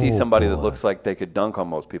 So I see Oh, somebody that boy. looks like they could dunk on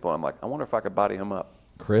most people. I'm like, I wonder if I could body him up.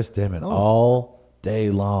 Chris Denman all day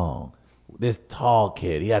long This tall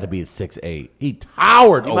kid, he had to be 6'8". He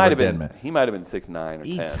towered He over might have Denman. been. He might have been 6'9" or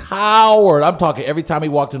He 10. towered. I'm talking every time he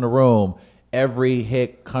walked in the room, every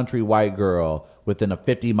hick country white girl within a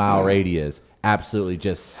 50-mile radius absolutely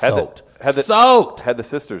just soaked. Soaked. Had the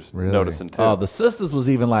sisters Really? noticing too. Oh, the sisters was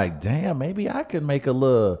even like, damn, maybe I can make a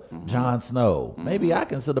little Jon Snow. Maybe I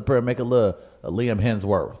can sit up here and make a little Liam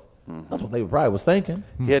Hemsworth. That's what they probably was thinking.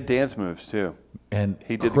 He had dance moves too. And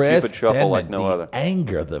He did the Chris Cupid shuffle Denman, like no the other.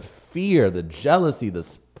 anger, the fear, the jealousy, the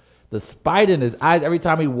spite in his eyes every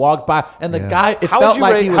time he walked by, and the guy, it felt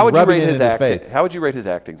like he was rubbing it in his face. How would you rate his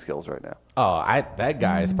acting skills right now? Oh, that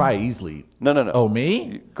guy is probably easily. No. Oh,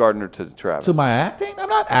 me? Gardner to Travis. To my acting? I'm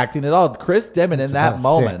not acting at all. Chris Denman in that about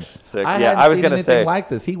moment. six. Sick. I Yeah, hadn't I was seen going to anything say like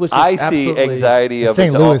this. He was just I see absolutely anxiety of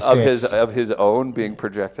St. his, Louis own, six. of his own being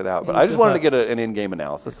projected out. But was I just just wanted like- to get an in-game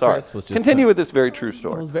analysis. Sorry. Chris was just Continue a- with this very true It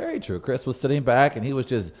story. was very true. Chris was sitting back and he was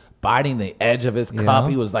just biting the edge of his cup. Yeah.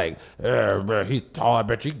 He was like, he's tall. I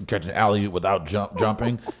bet you can catch an alley-oop without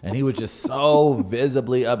jumping. And he was just so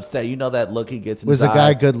visibly upset. You know that look he gets in Was his the guy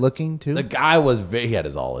eye? good looking too? The guy was he had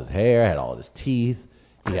all his hair, had all his teeth.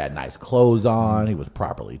 He had nice clothes on. He was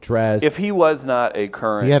properly dressed. If he was not a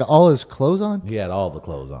current, He had all his clothes on? he had all the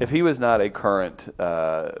clothes on. if he was not a current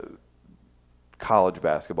college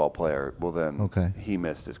basketball player, well then Okay. he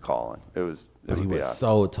missed his calling. But he would be was odd.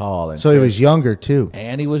 so tall. And So he was younger too.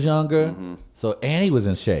 And he was younger. So and he was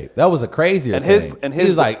in shape. That was a crazier And his- thing. and he his-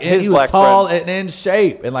 was like his he was black tall friend- and in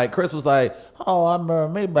shape. And like Chris was like, oh, I remember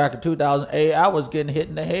me back in 2008. I was getting hit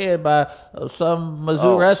in the head by some Mizzou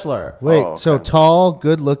Oh. wrestler. Wait, Oh, so okay. tall,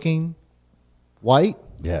 good looking, white?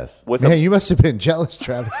 Yes. With Man, a, you must have been jealous,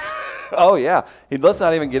 Travis. oh yeah, let's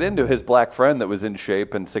not even get into his black friend that was in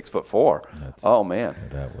shape and 6'4". Oh man,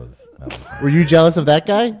 That was Were you jealous of that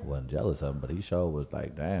guy? wasn't jealous of him, but he sure was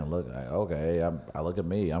like, damn, look, okay, I look at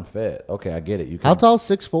me, I'm fit. Okay, I get it. You can, How tall?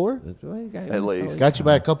 6'4"? At least. Got you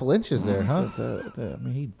by a couple inches there, huh? I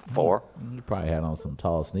mean, he 4. He probably had on some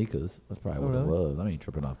tall sneakers. That's probably what really? it was. I mean,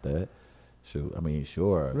 tripping off that. Shoot, I mean,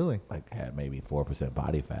 sure. Really? Like had maybe 4%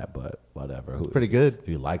 body fat, but whatever. That's pretty good. If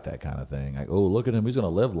you like that kind of thing, like, oh, look at him, he's gonna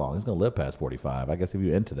live long. He's gonna live past 45. I guess if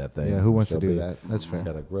you're into that thing. Yeah, who wants to she'll do be- that? That's It's fair.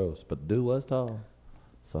 kind of gross, but the dude was tall.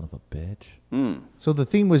 Son of a bitch. So the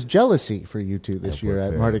theme was jealousy for you two this It year was at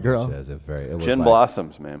very Mardi much Gras. as if it was Gin like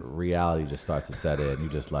blossoms, man. reality just starts to set in. You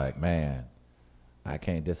just like, man, I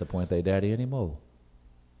can't disappoint their daddy anymore.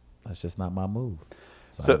 That's just not my move.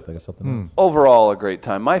 So I So- have to think of something else. Overall, a great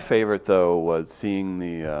time. My favorite though was seeing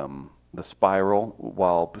the spiral.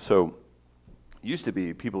 Used to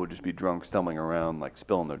be people would just be drunk, stumbling around, like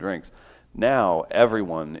spilling their drinks. Now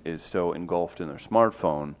everyone is so engulfed in their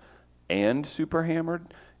smartphone and super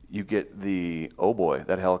hammered. You get oh boy,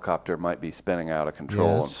 that helicopter might be spinning out of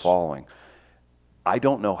control and Yes. falling. I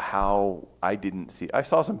don't know how I didn't see. I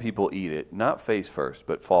saw some people eat it, not face first,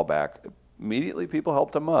 but fall back. Immediately, people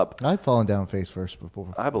helped them up. I've fallen down face first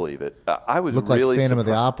before. I believe it. I was Looked like really Phantom of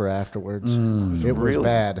the surpri- Opera afterwards. It was Really?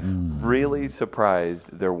 bad. really surprised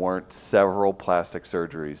there weren't several plastic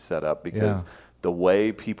surgeries set up because Yeah. the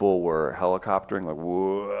way people were helicoptering, like,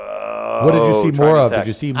 whoa. What did you see trying more to of? attack. Did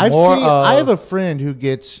you see I've more seen. of? I have a friend who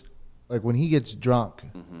gets like when he gets drunk,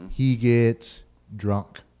 Mm-hmm. he gets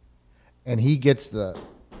drunk, and he gets the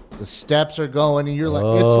steps are going, and you're like,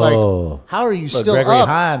 it's Oh. like, how are you Look, still Gregory up?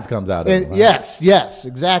 Hines comes out of And it, right? yes,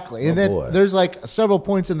 exactly. And Oh, then boy. there's like several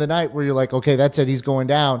points in the night where you're like, okay, that's it. He's going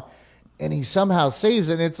down, and he somehow saves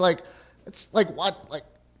it. And it's like what? Like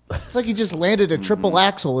it's like he just landed a triple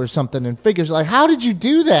axle or something, and figures like, how did you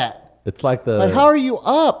do that? It's like the Like, how are you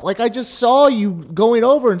up? Like, I just saw you going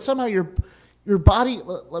over, and somehow your body, it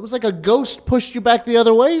was like a ghost pushed you back the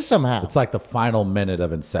other way somehow. It's like the final minute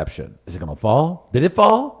of Inception. Is it going to fall? Did it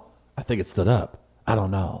fall? I think it stood up. I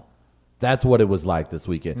don't know. That's what it was like this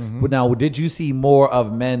weekend. But now, did you see more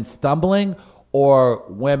of men stumbling or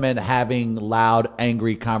women having loud,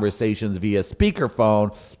 angry conversations via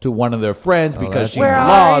speakerphone to one of their friends because that's she's Where are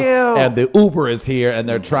lost you? and the Uber is here and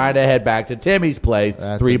they're trying to head back to Timmy's place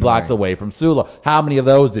That's 3 blocks annoying. away from Sula? How many of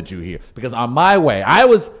those did you hear? Because on my way, I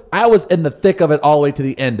was in the thick of it all the way to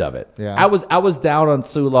the end of it. Yeah. I was down on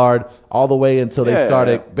Soulard all the way until they Yeah,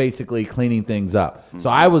 started yeah. basically cleaning things up. So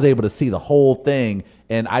I was able to see the whole thing,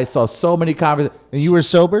 and I saw so many conversations. And you were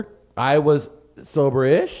sober? I was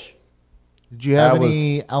sober-ish. Did you have I was-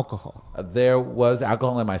 any alcohol? There was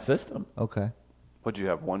alcohol in my system. Okay. What'd you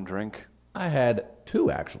have, one drink? I had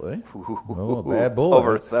 2, actually. Oh, bad boy.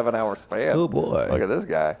 Over a 7-hour span. Oh, boy. Look at this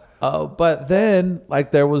guy. But then,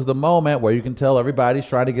 like, there was the moment where you can tell everybody's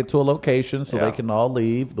trying to get to a location so Yeah. they can all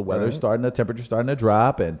leave. The weather's starting, the temperature's starting to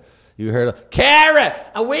drop, and you heard, Kara,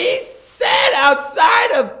 we sit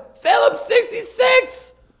outside of Phillips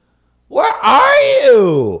 66. Where are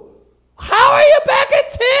you? How are you back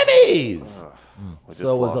at Timmy's? We just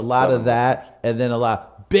So it was a lost lot 7 of that, and then a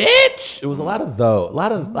lot, bitch. It was a lot of those, a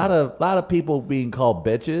lot of people being called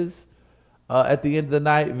bitches at the end of the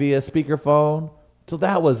night via speakerphone. So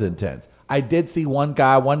that was intense. I did see one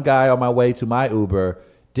guy on my way to my Uber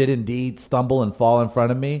did indeed stumble and fall in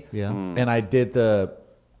front of me. Yeah. And I did the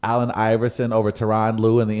Allen Iverson over Tyronn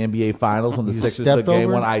Lue in the NBA Finals when the Sixers stepped took game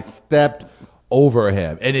over when him? I stepped over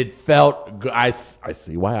him, and it felt good. I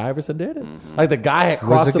see why Iverson did it. Like the guy had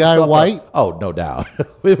crossed the guy himself up. white? Oh, no doubt.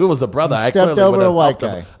 If it was a brother, I stepped clearly over would a have white helped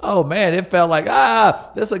him. guy. Oh man, it felt like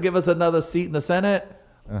this will give us another seat in the Senate.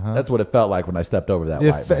 That's what it felt like when I stepped over that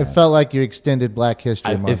white man. It felt like you extended Black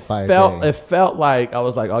History Month by a day. It felt like I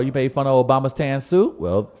was like, oh, you made fun of Obama's tan suit?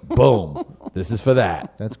 Well, boom. This is for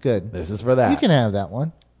that. That's good. This is for that. You can have that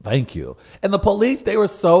one. Thank you. And the police, they were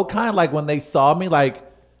so kind. Like when they saw me, like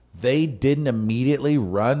they didn't immediately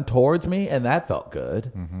run towards me, and that felt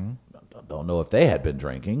good. Don't know if they had been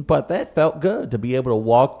drinking, but that felt good to be able to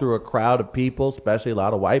walk through a crowd of people, especially a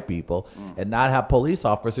lot of white people, and not have police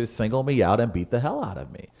officers single me out and beat the hell out of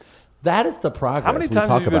me. That is the progress. How many we times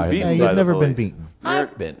talk have you been about beaten here. Yeah, by you've the never been police?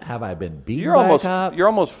 beaten. Have I been beaten You're by almost a cop? you're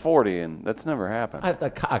almost 40, and that's never happened.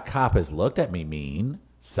 A cop has looked at me mean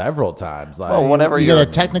several times. Like, Well, whenever You you're get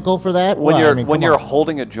a technical for that? when Well, you're I mean, when come you're on.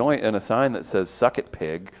 holding a joint and a sign that says "suck it,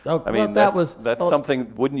 pig." Oh, I well, mean, that's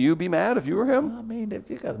something. Wouldn't you be mad if you were him? I mean, if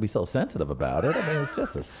you got to be so sensitive about it. I mean, it's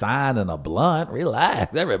just a sign and a blunt.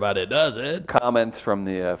 Relax. Everybody does it. Comments from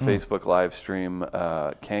the Facebook live stream,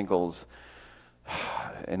 Kankles,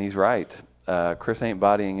 and he's right. Chris ain't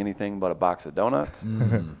bodying anything but a box of donuts.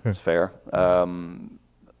 It's fair. I'm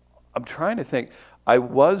trying to think. I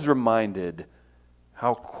was reminded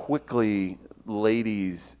how quickly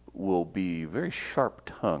ladies will be very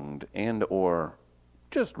sharp-tongued and or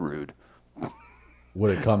just rude.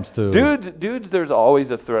 When it comes to Dudes, there's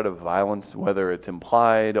always a threat of violence, whether it's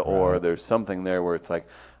implied or there's something there where it's like,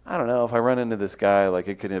 I don't know, if I run into this guy, like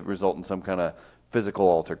it could result in some kind of physical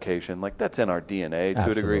altercation. Like that's in our DNA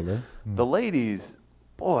to a degree. Absolutely. The ladies,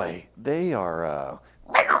 boy, they are,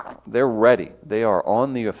 they're ready. They are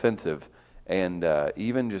on the offensive. And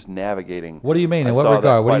even just navigating. What do you mean? I In what saw that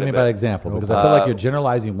regard? What quite do a you mean by bit. example? Because I feel like you're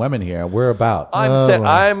generalizing women here. We're about I'm female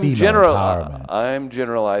empowerment. I'm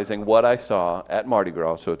generalizing what I saw at Mardi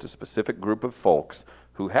Gras. So it's a specific group of folks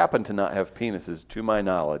who happen to not have penises, to my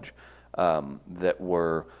knowledge, that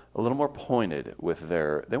were a little more pointed with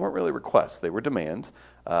their. They weren't really requests; they were demands.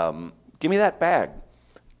 Give me that bag.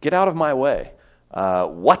 Get out of my way.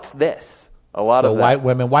 What's this? A lot So of that.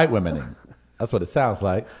 white womening. That's what it sounds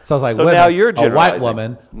like. Sounds like So women, now you're a white generalizing.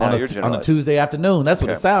 woman Now on you're a generalizing. Tuesday afternoon. That's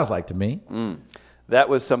what it Okay. sounds like to me. That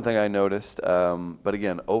was something I noticed. But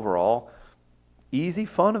again, overall, easy,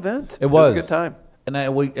 fun event. It was a good time.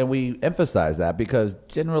 And we emphasize that because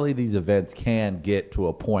generally these events can get to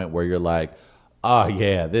a point where you're like, oh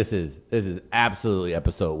yeah, this is absolutely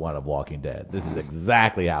episode 1 of Walking Dead. This is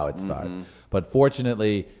exactly how it starts. But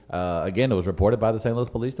fortunately, again, it was reported by the St. Louis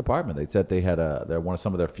Police Department. They said they had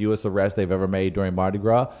some of their fewest arrests they've ever made during Mardi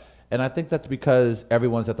Gras, and I think that's because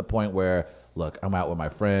everyone's at the point where, look, I'm out with my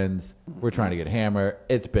friends. We're trying to get hammered.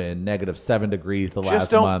 It's been -7 degrees the last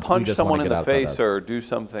Just don't month. We punch just someone wanna in get the outside face that. or do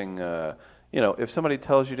something. If somebody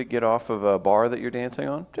tells you to get off of a bar that you're dancing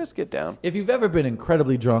on, just get down. If you've ever been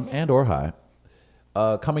incredibly drunk and or high,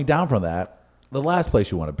 coming down from that, the last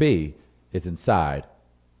place you want to be is inside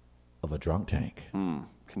of a drunk tank.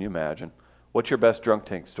 Can you imagine? What's your best drunk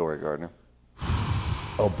tank story, Gardner?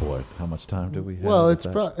 Oh boy, how much time do we have? Well, Is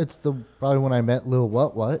it's that- probably when I met Lil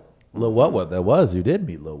What. Lil What that was. You did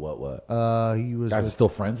meet Lil What. He was. Guys are with- still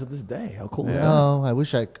friends to this day. How cool is that? No, I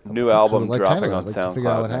wish I. New I album could've, like, dropping kinda on like to figure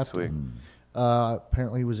out SoundCloud what next happened. week.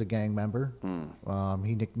 Apparently, he was a gang member.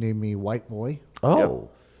 He nicknamed me White Boy Oh,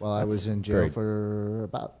 while I was in jail very- for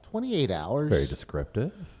about 28 hours. very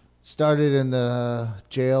descriptive. Started in the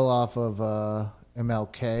jail off of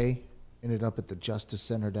MLK. Ended up at the Justice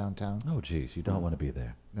Center downtown. Oh, geez, you don't want to be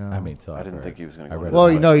there. No. I mean, so I I've didn't heard. think he was gonna I go read into Well,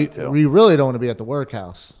 about you it. know, detail. we really don't want to be at the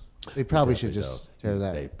workhouse. They probably should Definitely just don't. tear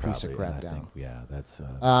that They piece probably- of crap and I down. think, yeah, that's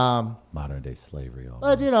Um, modern day slavery. But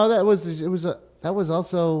almost. you know, that was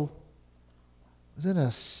also it was in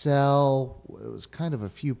a cell. It was kind of a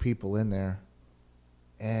few people in there,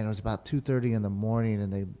 and it was about 2:30 in the morning,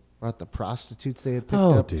 and they brought the prostitutes they had picked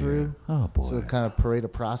Oh, up dear. through. Oh, boy. So a kind of parade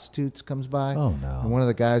of prostitutes comes by. Oh, no. And one of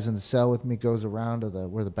the guys in the cell with me goes around to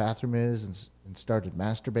where the bathroom is and started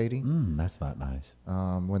masturbating. That's not nice.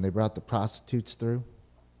 When they brought the prostitutes through,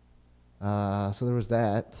 So there was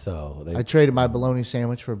that. So I traded my bologna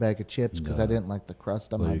sandwich for a bag of chips because I didn't like the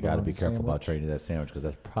crust on my you got to be bologna careful about sandwich. trading that sandwich because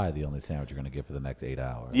that's probably the only sandwich you're going to get for the next 8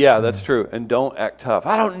 hours. Yeah, that's true. And don't act tough.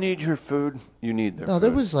 I don't need your food. You need their No, food.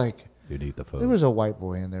 there was like You need the food. there was a white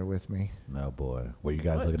boy in there with me. No, boy. Were you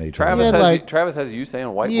guys looking at each Travis Yeah, has like- Travis has you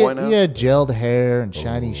saying white he, boy now. he had gelled hair and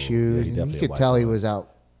shiny Oh, shoes. yeah, he and definitely you a could white tell he boy. was out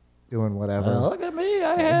doing whatever. Look at me.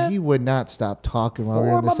 I And had. he would not stop talking while we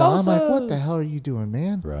were Four in the cell. I'm like, what mimosas. the hell are you doing,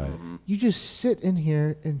 man? Right. You just sit in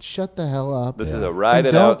here and shut the hell up. This is Yeah. a ride and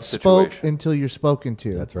it don't out spoke situation. until you're spoken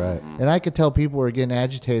to. That's right. And I could tell people were getting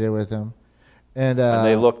agitated with him. And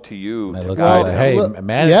they look to you They to look guide like, them. hey, look-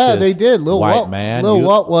 manage yeah, this, they did. Lil white Walt, man. Lil You-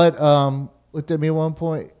 Walt looked at me at one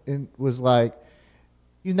point and was like,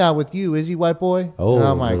 "He's not with you, is he, white boy?" Oh, and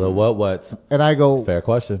I'm like, what? and I go, Fair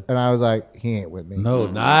question. and I was like, "He ain't with me." No,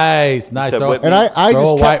 nice. said Throw, whip And I throw just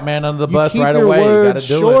a kept- white man under the you bus keep right your away. You got to words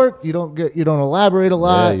do short. You don't elaborate a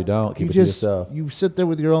lot. you don't. Keep you it to just yourself. you sit there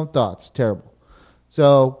with your own thoughts. Terrible.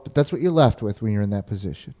 So, but that's what you're left with when you're in that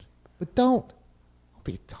position. But don't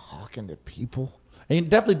be talking to people. And you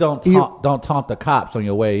definitely don't You- taunt the cops on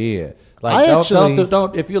your way in. I Like actually-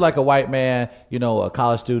 don't if you're like a white man, a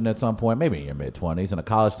college student at some point, maybe in your mid-20s in a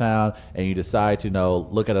college town, and you decide to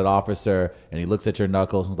look at an officer and he looks at your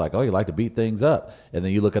knuckles and is like, oh, you like to beat things up, and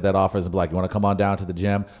then you look at that officer and be like, you want to come on down to the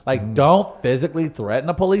gym? Like, don't physically threaten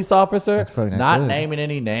a police officer. That's probably not not good. naming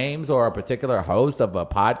any names or a particular host of a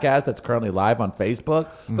podcast that's currently live on Facebook,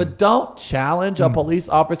 but don't challenge a police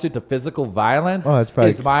officer to physical violence. Oh, that's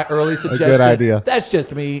probably is my early suggestion. good idea. That's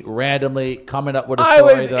just me randomly coming up with a I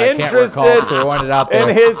story was that I can't interested recall, throwing it out there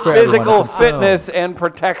in his for everyone to physical consume. fitness and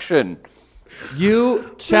protection.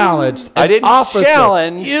 You challenged. I an didn't officer.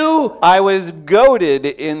 challenge. You. I was goaded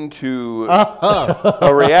into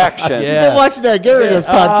a reaction. Yeah. Been watching that Garrigus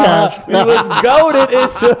podcast. He was goaded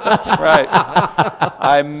into. Right.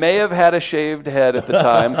 I may have had a shaved head at the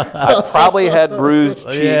time. I probably had bruised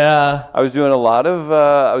cheeks. Yeah. I was doing a lot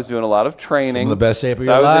of training. Some of the best shape of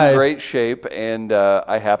so your I was life. in great shape, and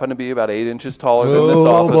I happened to be about 8 inches taller than this Oh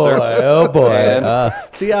officer. boy! Oh boy! And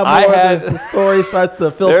See how I more had- the story starts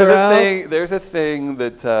to filter out. There's a thing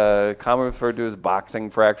that commonly referred to as boxing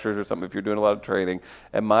fractures or something if you're doing a lot of training.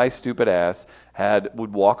 And my stupid ass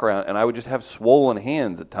would walk around, and I would just have swollen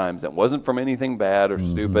hands at times. It wasn't from anything bad or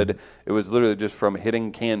stupid. It was literally just from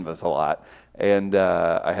hitting canvas a lot. And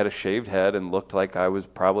I had a shaved head and looked like I was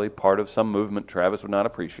probably part of some movement Travis would not I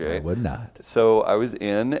appreciate. would not. So I was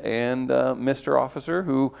in, and Mr. Officer,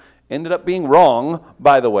 who ended up being wrong,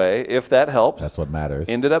 by the way, if that helps. That's what matters.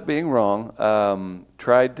 Ended up being wrong.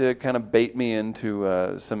 Tried to kind of bait me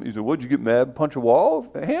into some. He said, "What'd you get mad? Punch a wall?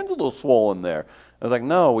 Hands a little swollen there." I was like,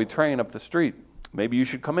 "No, we train up the street. Maybe you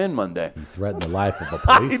should come in Monday." You threatened the life of a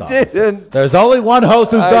police I officer. didn't. There's only one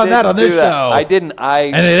host who's I done that didn't on this do that. show. I didn't.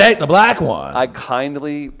 And it ain't the black one. I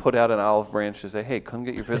kindly put out an olive branch to say, "Hey, come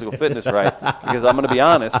get your physical fitness right," because I'm going to be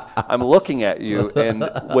honest. I'm looking at you, and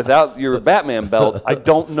without your Batman belt, I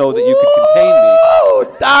don't know that you could contain me.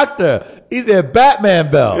 Oh, doctor. He's a Batman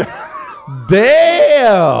belt.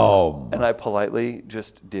 Damn. And I politely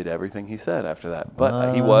just did everything he said after that.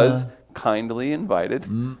 But he was kindly invited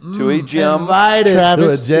to a gym. Invited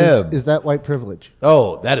Travis, to a gym. is that white privilege?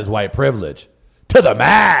 Oh, that is white privilege. To the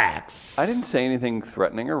max. I didn't say anything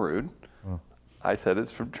threatening or rude. I said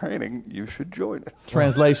it's from training. You should join us.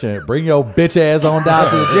 Translation, bring your bitch ass on down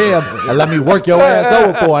to the gym and let me work your ass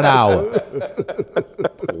over for an hour.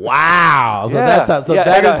 Wow. So Yeah. that's Yeah, that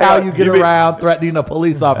hang is on, how hang on. you get You mean- around threatening a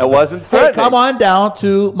police officer. It wasn't Hey, threatening. come on down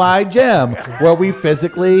to my gym where we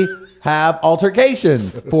physically have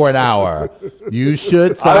altercations for an hour. You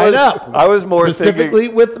should sign up. I was more specifically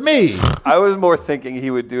with me. I was more thinking he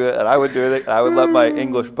would do it, and I would do it. And I would let my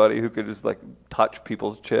English buddy, who could just like touch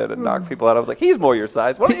people's chin and knock people out. I was like, he's more your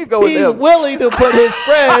size. Why don't you go with He's him? willing to put his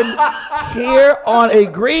friend here on a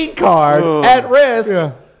green card at risk,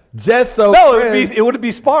 just so. No, Chris- it would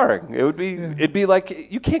be sparring. It would be. It'd be like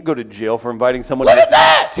you can't go to jail for inviting someone. Look at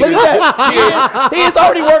that! Look at that! He has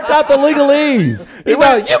already worked out the legalese. He's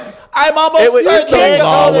like, I'm almost It would- certain you can't the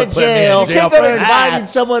law go to would put me in jail. jail For for inviting that.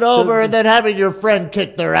 someone over and then having your friend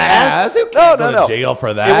kick their ass. You No, can't no, go no. to jail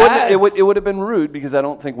for that. It would have been rude because I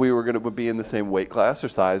don't think we were going to be in the same weight class or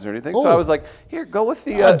size or anything. So I was like, here, go with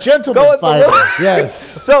the A gentleman go with the fighter. little-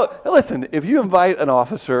 Yes. So listen, if you invite an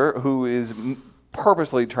officer who is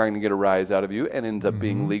purposely trying to get a rise out of you and ends up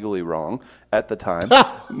being legally wrong at the time,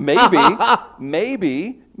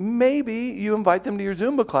 maybe you invite them to your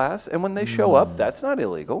Zumba class, and when they show up, that's not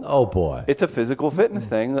illegal. Oh boy. It's a physical fitness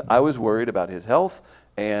thing. I was worried about his health,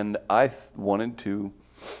 and I wanted to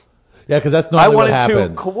Yeah, because that's I normally what wanted to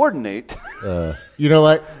happens. coordinate. You know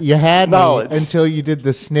what? You had Knowledge. me until you did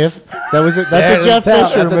the sniff. That was it. Yeah, That's a Jeff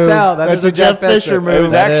that's a Fisher tell. move. That's a Jeff Fisher. It move.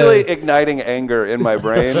 was That actually is. igniting anger in my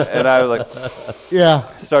brain, and I was like,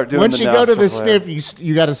 Yeah. Start doing Once the you go to the nostril flare. sniff,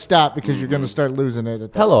 you got to stop because you're going to start losing it.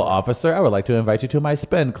 At that Hello, officer. I would like to invite you to my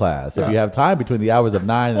spin class. If you have time between the hours of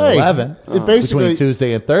 9 and Hey, 11, it basically- between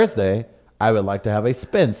Tuesday and Thursday, I would like to have a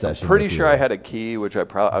spin session. pretty with sure you. I had a key, which I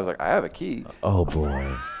was like, I have a key. Oh,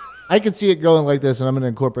 boy. I can see it going like this, and I'm going to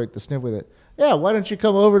incorporate the sniff with it. Yeah, why don't you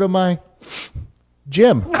come over to my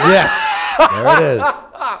gym? Yes. There it is.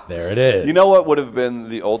 There it is. You know what would have been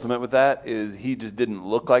the ultimate with that is he just didn't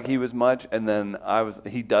look like he was much, and then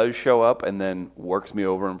he does show up and then works me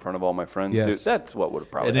over in front of all my friends. Yes. Too. That's what would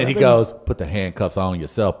have probably and then he happened. goes, put the handcuffs on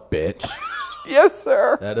yourself, bitch. Yes,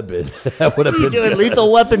 sir. That would have What are you been doing, good.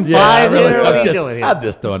 Lethal Weapon Yeah, 5 really, here? What are I'm you doing here?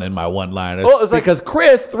 just throwing in my one-liners Well, it's like- because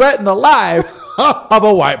Chris threatened the life of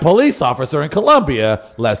a white police officer in Colombia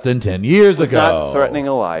less than 10 years ago. Not threatening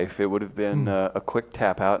a life. It would have been a quick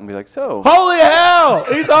tap out and be like, so. Holy hell!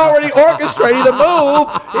 He's already orchestrating the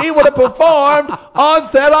move. He would have performed on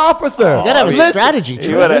said officer. You got to have a Listen- strategy,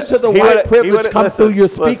 He would've- Listen to the he white would've- he privilege would've- come listen, through your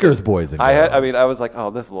listen. speakers, boys and girls. I was like,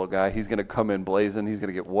 oh, this little guy, he's going to come in blazing. He's going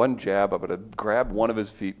to get one jab. I'm going to grab one of his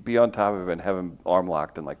feet, be on top of him, and have him arm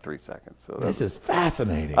locked in like 3 seconds. So that's, This is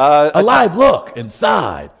fascinating. Uh, a live look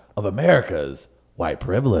inside of America's white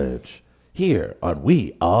privilege here on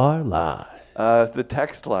We Are Live. the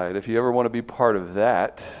text line, if you ever want to be part of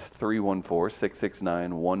that,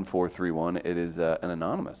 314-669-1431. It is an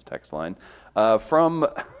anonymous text line from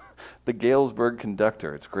the Galesburg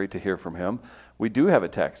conductor. It's great to hear from him. We do have a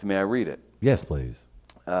text. May I read it? Yes, please.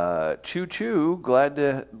 Choo choo. Glad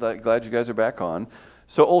you guys are back on.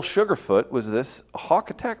 So old Sugarfoot, was this a hawk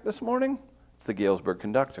attack this morning? It's the Galesburg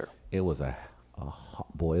conductor. It was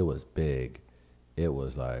boy, it was big. It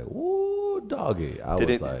was like, woo, doggy. I Did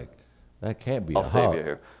was it- like, that can't be I'll a save hug. you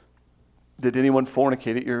here. Did anyone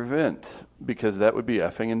fornicate at your event? Because that would be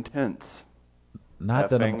effing intense. Not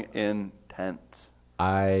that Effing intense.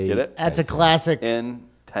 I Get it? That's a classic. Intense.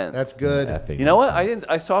 That's good. effing You know what? intense.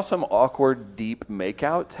 I saw some awkward, deep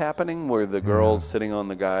makeouts happening where the girl's sitting on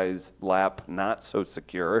the guy's lap, not so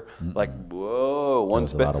secure. Like, whoa, one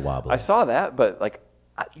was a spin. lot of wobbling. I saw that, but like,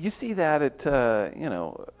 you see that at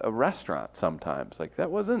a restaurant sometimes. Like that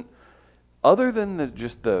wasn't, other than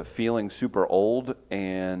just the feeling super old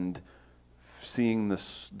and seeing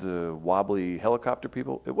the wobbly helicopter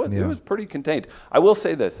people. It was pretty contained. I will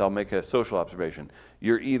say this. I'll make a social observation.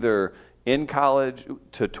 You're either in college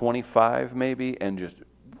to 25 maybe and just,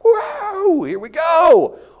 whoa, here we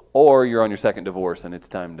go. Or you're on your second divorce and it's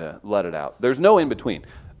time to let it out. There's no in between.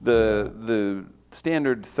 The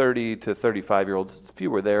standard 30 to 35-year-olds,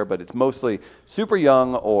 fewer there, but it's mostly super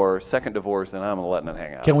young or second divorce, and I'm letting it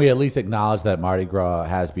hang out. Can we at least acknowledge that Mardi Gras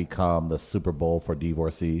has become the Super Bowl for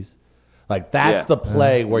divorcees? Like that's Yeah. the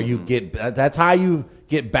play where you get. That's how you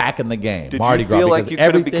get back in the game. Did Mardi you feel Gras, like because you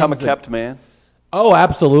could have become a everything's kept man? Oh,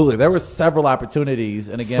 absolutely. There were several opportunities,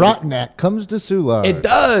 and again, Frontenac comes to Soulard. it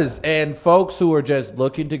does. And folks who are just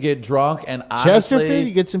looking to get drunk, and Chesterfield, you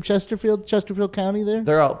honestly, get some Chesterfield County there.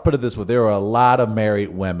 put it this way: there are a lot of married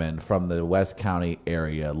women from the West County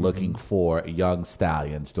area looking for young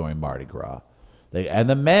stallions during Mardi Gras. And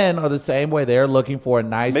the men are the same way. They're looking for a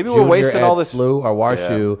nice Maybe we're junior wasting at all this- SLU or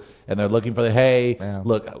WashU, and they're looking for Yeah.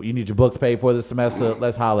 look, you need your books paid for this semester.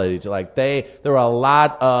 Let's holler at each other. Like there are a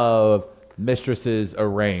lot of mistresses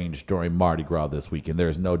arranged during Mardi Gras this weekend.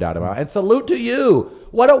 There's no doubt about it. And salute to you.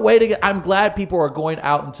 What a way to get. I'm glad people are going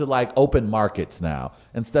out into like open markets now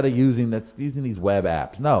instead of using these web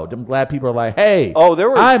apps. No, I'm glad people are like, hey,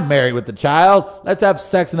 I'm married with the child. Let's have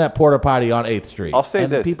sex in that porta potty on 8th Street. I'll say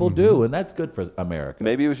and this. people do, and that's good for America.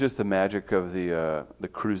 Maybe it was just the magic of the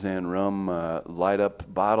Cruzan rum light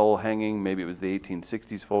up bottle hanging. Maybe it was the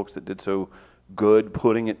 1860s folks that did so good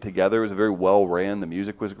putting it together. It was very well ran. The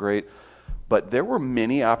music was great. But there were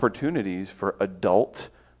many opportunities for adult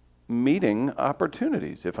meeting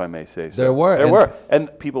opportunities, if I may say so. There were. There were. And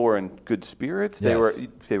people were in good spirits. They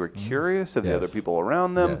Yes. were curious of the other Yes. people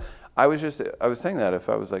around them. Yes. I was saying that if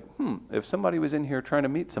I was like, if somebody was in here trying to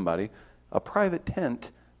meet somebody, a private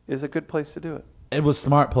tent is a good place to do it. It was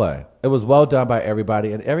smart play. It was well done by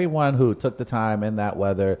everybody, and everyone who took the time in that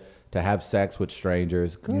weather to have sex with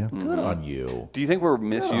strangers. Good on you. Do you think we're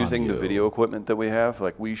misusing the you. video equipment that we have?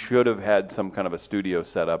 Like we should have had some kind of a studio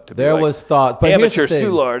set up to There be like, was thought, but here's amateur the thing.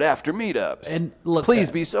 Soulard after meetups. And look, please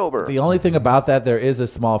be sober. The only thing about that, there is a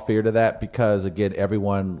small fear to that because, again,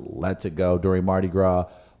 everyone lets it go during Mardi Gras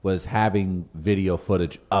was having video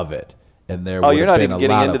footage of it. and there Oh, would you're have not been even a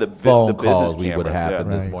getting lot into of the phone business calls we would cameras, have yeah.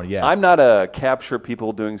 happened this Right. morning. Yeah, I'm not a capture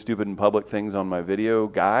people doing stupid in public things on my video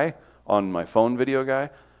guy, on my phone video guy.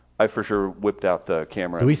 I for sure whipped out the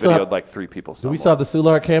camera Do we and still videoed have- like 3 people. Do we still have the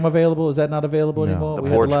Solar cam available? Is that not available No. anymore? The We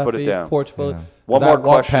had porch live put it feed, down. Porch full. Yeah. One I more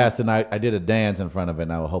walked question. past and I did a dance in front of it,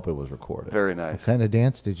 and I hope it was recorded. Very nice. What kind of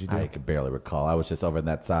dance did you do? I could barely recall. I was just over on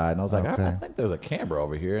that side, and I was like, I Okay. think there's a camera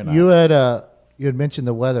over here. And You had mentioned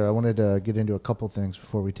the weather. I wanted to get into a couple things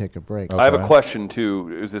before we take a break. I have a Okay. question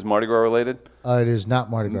too. Is this Mardi Gras related? It is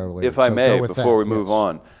not Mardi Gras related. If I so may, go with before that. we move Yes.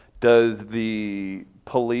 on, does the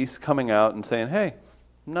police coming out and saying, hey,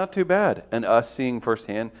 not too bad, and us seeing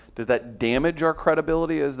firsthand, does that damage our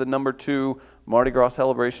credibility as the number 2 Mardi Gras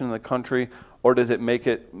celebration in the country, or does it make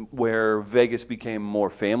it where Vegas became more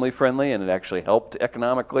family friendly and it actually helped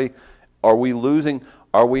economically? Are we losing?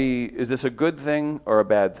 Is this a good thing or a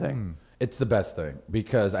bad thing? It's the best thing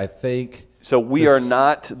because I think So we this- are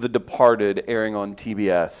not The Departed airing on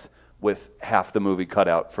TBS with half the movie cut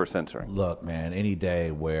out for censoring. Look, man, any day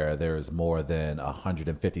where there's more than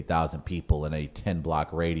 150,000 people in a 10-block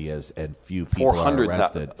radius and few people are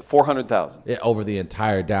arrested 400,000. over the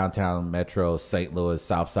entire downtown metro, St. Louis,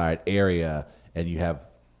 South Side area, and you have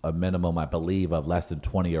a minimum, I believe, of less than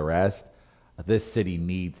 20 arrests, this city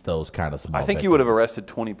needs those kind of small I think you would have victories. arrested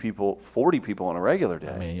 20 people, 40 people on a regular day.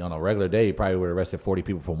 I mean, on a regular day, you probably would have arrested 40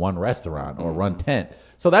 people from one restaurant or one tent.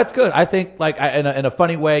 So that's good. I think, like, in a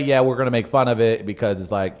funny way, yeah, we're going to make fun of it because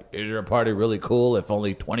it's like, is your party really cool if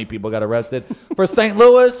only 20 people got arrested? For St.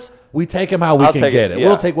 Louis, we take them how we I'll can take get it, it. yeah.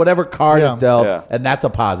 We'll take whatever card Yeah. is dealt, Yeah. and that's a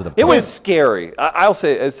positive. It thing. was scary. I'll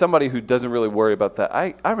say, as somebody who doesn't really worry about that,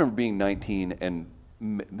 I remember being 19 and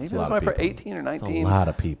maybe a that was lot my of first people. 18 or It's a 19. lot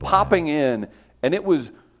of people, popping in, and it was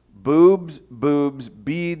boobs,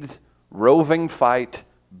 beads, roving fight,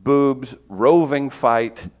 boobs, roving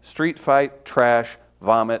fight, street fight, trash,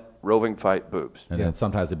 vomit, roving fight, boobs. And then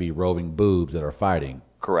sometimes it'd be roving boobs that are fighting.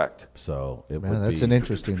 Correct. So it Man, would that's be an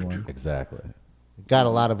interesting one. Exactly. Got a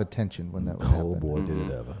lot of attention when that would Oh happen. boy, did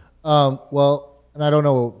it ever. Well, and I don't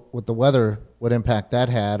know what the weather, what impact that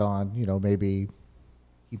had on, maybe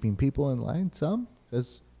keeping people in line some,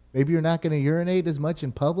 because maybe you're not going to urinate as much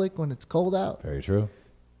in public when it's cold out, Very true.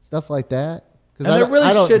 stuff like that. And there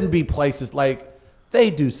really shouldn't be places like they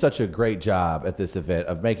do such a great job at this event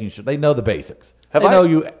of making sure they know the basics. They know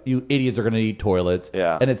you idiots are going to need toilets.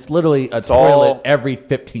 Yeah. And it's literally a toilet all- every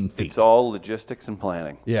 15 feet. It's all logistics and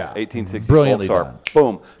planning. Yeah. 1860 Brilliantly Volkswagen.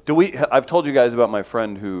 Boom. I've told you guys about my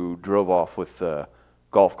friend who drove off with the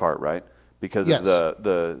golf cart, right? Because Yes. of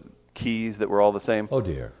the keys that were all the same. Oh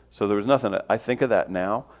dear. So there was nothing. I think of that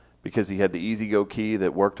now because he had the EasyGo key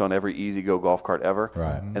that worked on every EasyGo golf cart ever.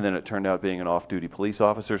 Right. And then it turned out being an off-duty police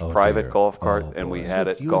officer's Oh, private dear. golf cart, Oh, and we boy. had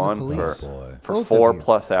With it you and gone the for, police? Boy. for Both of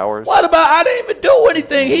 4+ hours. What about I didn't even do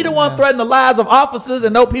anything? He the one threatened the lives of officers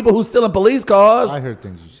and no people who's stealing police cars. I heard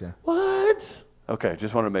things you said. What? Okay,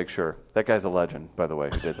 just wanted to make sure. That guy's a legend, by the way,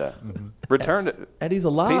 who did that. Returned it. And he's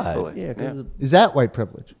alive. Peacefully, Yeah, 'cause yeah. Is that white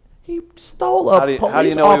privilege? he stole a How do you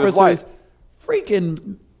police know he was officer's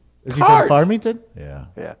freaking Is he from cart. Farmington? Yeah.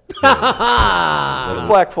 Yeah. There's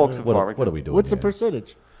black folks in Farmington. What are we doing? What's the here?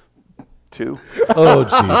 percentage? 2. Oh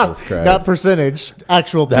Jesus Christ! Not percentage,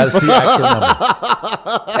 actual That's people. the actual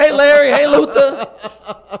number. Hey Larry, hey Luther.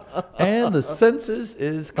 And the census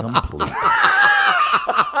is complete.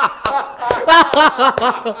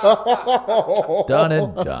 Done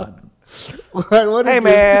and done. I wanted Hey, to-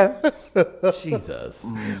 man. Jesus.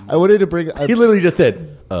 I wanted to bring. He literally just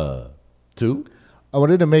said, 2? I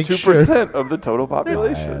wanted to make sure, 2% of the total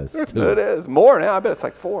population. Yes, 2. It is. More now. I bet it's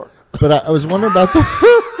like 4. but I was wondering about the.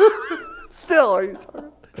 Still, are you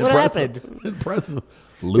talking? What happened? Impressive.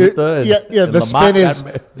 Luther and, yeah. and The Lamont spin is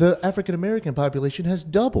got the African American population has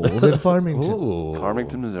doubled in Farmington. Ooh.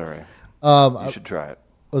 Farmington, Missouri. I You should try it.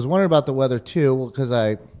 was wondering about the weather too, because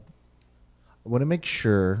I want to make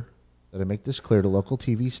sure that I make this clear to local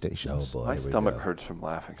TV Oh stations boy. My here we stomach go. hurts from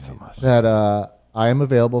laughing so much. that I am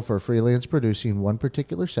available for freelance producing one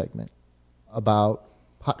particular segment about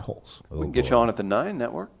potholes. Oh, We can get boy. you on at the 9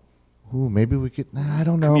 network. Ooh, maybe we could. I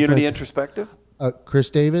don't know. if Community I- introspective. Chris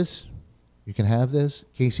Davis, you can have this.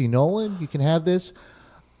 Casey Nolan, you can have this.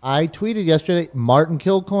 I tweeted yesterday. Martin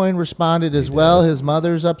Kilcoyne responded as well. His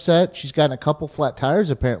mother's upset. She's gotten a couple flat tires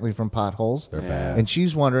apparently from potholes. They're bad. And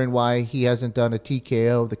she's wondering why he hasn't done a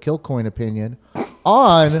TKO, the Kilcoyne opinion,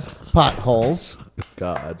 on potholes.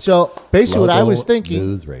 God. So basically, what I Local was thinking,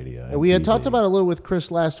 News radio. and we had TV. talked about it a little with Chris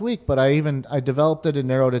last week, but I developed it and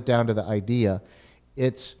narrowed it down to the idea.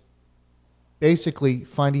 It's basically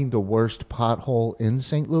finding the worst pothole in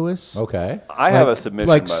St. Louis. Okay. I have a submission.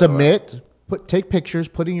 Like by the way. submit take pictures,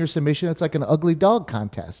 put in your submission. It's like an ugly dog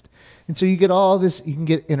contest. And so you get all this, you can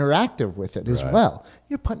get interactive with it as Right. well.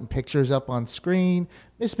 You're putting pictures up on screen,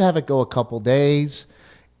 just have it go a couple days.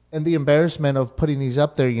 And the embarrassment of putting these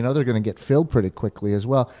up there, you know, they're going to get filled pretty quickly as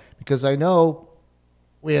well. Because I know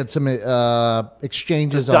we had some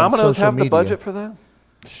exchanges Does on Domino's social have media. the budget for that?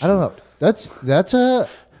 I don't know. That's a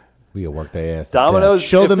We will work their ass. to Domino's- death.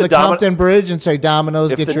 show If them the the Domi- Compton Bridge and say,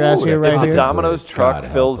 Domino's, get your ass here if right the here. Domino's God truck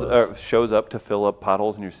help us. shows up to fill up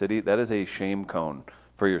potholes in your city, that is a shame cone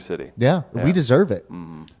for your city. Yeah, we deserve it.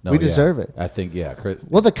 No, we yeah. deserve it. I think, yeah, Chris.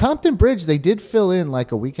 Well, the Compton Bridge, they did fill in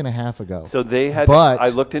like a week and a half ago. So they had. But- I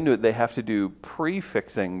looked into it. They have to do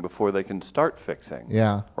pre-fixing before they can start fixing.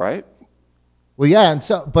 Yeah. Right. Well, yeah, and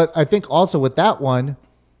so, but I think also with that one,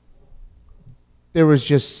 there was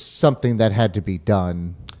just something that had to be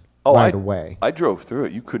done right away. I drove through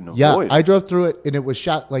it. You couldn't Yeah, avoid. I drove through it, and it was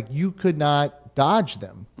shot like you could not dodge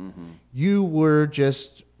them. Mm-hmm. You were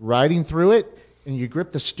just riding through it, and you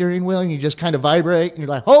grip the steering wheel, and you just kind of vibrate, and you're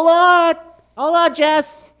like, hold on,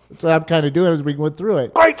 Jess. That's what I'm kind of doing as we went through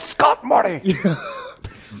it. Great Scott, Marty.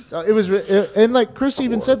 So it was, and like Chris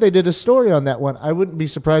even said, they did a story on that one. I wouldn't be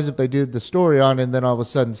surprised if they did the story on, and then all of a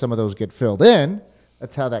sudden some of those get filled in.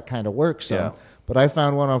 That's how that kind of works. So. Yeah. But I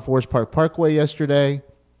found one on Forest Park Parkway yesterday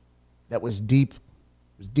that was deep. It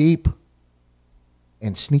was deep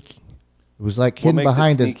and sneaky. It was like hidden makes it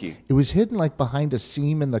behind sneaky? It was hidden like behind a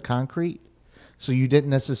seam in the concrete, so you didn't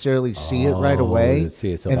necessarily see it right away. you didn't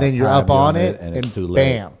see it, so and by then the you're time up you're on on it, it, and and it's too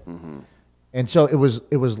late. bam. And so it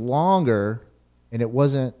was longer, and it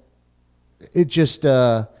wasn't. It just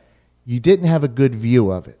you didn't have a good view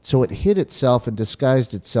of it, so it hid itself and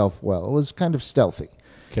disguised itself well. It was kind of stealthy.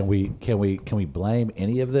 Can we blame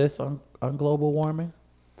any of this on global warming?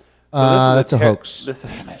 That's a hoax, This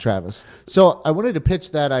is, Travis. So I wanted to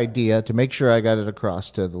pitch that idea to make sure I got it across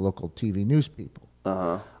to the local TV news people.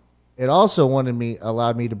 It also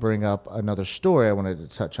allowed me to bring up another story I wanted to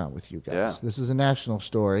touch on with you guys. Yeah. This is a national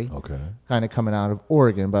story, Okay. kind of coming out of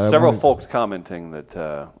Oregon. But several I wanted, folks commenting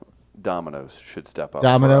that Domino's should step up.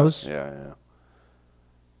 Domino's? For us. Yeah.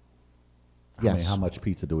 I mean, Yes. how much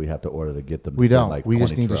pizza do we have to order to get them? We to send, don't. Like We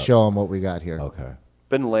just 20 need trucks? to show them what we got here. Okay.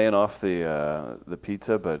 Been laying off the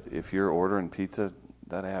pizza, but if you're ordering pizza,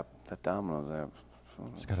 that Domino's app.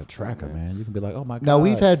 Just got a tracker, man. You can be like, oh my god. Now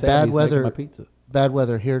we've had Sandy's bad making weather. My pizza. Bad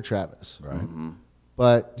weather here, Travis. Right.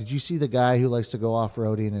 But did you see the guy who likes to go off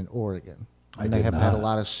roading in Oregon? I And they did have had a not.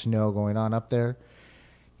 lot of snow going on up there.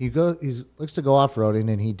 He likes to go off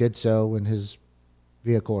roading, and he did so in his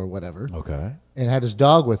vehicle or whatever, Okay. and had his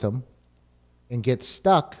dog with him, and gets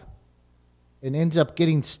stuck, and ends up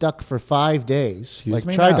getting stuck for 5 days. Excuse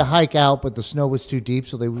me tried now. to hike out, but the snow was too deep,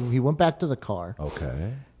 so he went back to the car.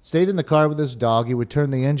 Okay. Stayed in the car with his dog. He would turn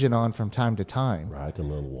the engine on from time to time. Right. A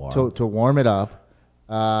little warm. to warm it up.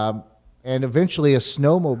 And eventually a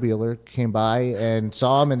snowmobiler came by and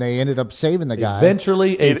saw him, and they ended up saving the guy.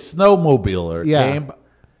 Eventually, a snowmobiler Yeah. came.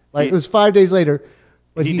 Like it was 5 days later.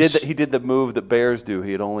 But He did the move that bears do.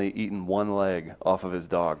 He had only eaten one leg off of his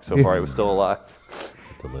dog. So far, he was still alive.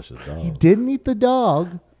 Delicious dog. He didn't eat the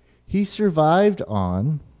dog. He survived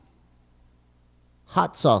on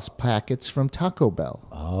hot sauce packets from Taco Bell.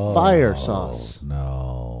 Oh, Fire sauce.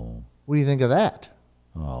 No. What do you think of that?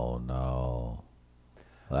 Oh no.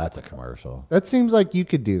 Well, that's a commercial. That seems like you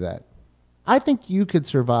could do that. I think you could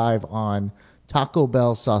survive on Taco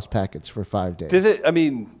Bell sauce packets for 5 days. Does it? I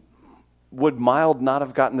mean, would mild not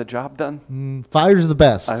have gotten the job done? Fire's the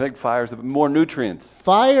best. I think fire's more nutrients.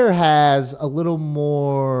 Fire has a little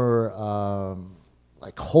more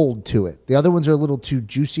like hold to it. The other ones are a little too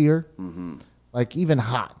juicier, like even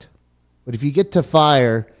hot. But if you get to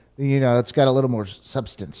fire, then, you know, it's got a little more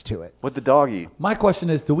substance to it. What'd the dog eat? My question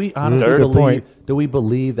is, do we honestly Good believe? point. Do we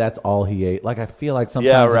believe that's all he ate? Like, I feel like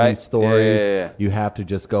sometimes Yeah, in right. these stories, Yeah. you have to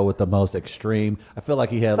just go with the most extreme. I feel like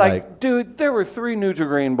he had It's like, dude, there were 3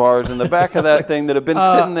 Nutri-Grain bars in the back of that thing that have been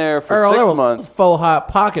sitting there for Earl, 6 there were months. 4 hot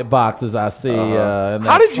pocket boxes I see in the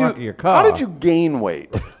How did trunk you? of your car. How did you gain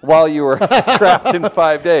weight while you were trapped in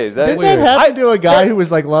 5 days? That's Didn't that weird. happen to a guy who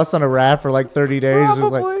was like lost on a raft for like 30 days? It was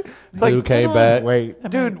Probably. like, It's like, Dude came back. wait,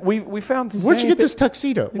 dude, we found. where'd you get this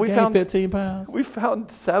tuxedo? We Gained found 15 pounds. We found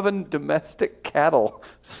 7 domestic cattle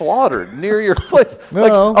slaughtered near your place.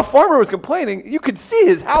 No. Like a farmer was complaining. You could see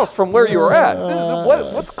his house from where you were at. This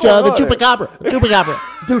is what's going The on? here? chupacabra. The chupacabra.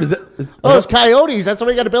 Dude, is it? Oh, it's coyotes. That's why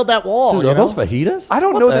we got to build that wall. Dude, you are know? those fajitas? I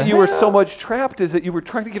don't What know the that you were hell? so much trapped as that you were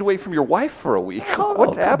trying to get away from your wife for a week.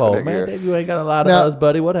 What's Come happening on, man. here? Dave, you ain't got a lot of Now- us,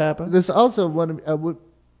 buddy. What happened? This also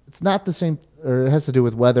it's not the same, or it has to do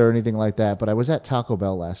with weather or anything like that. But I was at Taco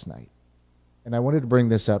Bell last night, and I wanted to bring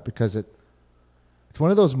this up because It's one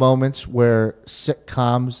of those moments where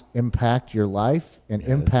sitcoms impact your life and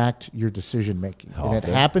impact your decision making. And it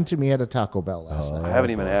Often. happened to me at a Taco Bell last I night.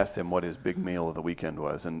 haven't even asked him what his big meal of the weekend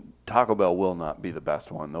was, and Taco Bell will not be the best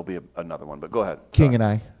one. There'll be another one, but go ahead. King and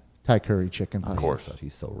I, Thai curry chicken. Of course.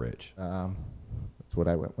 He's so rich. That's what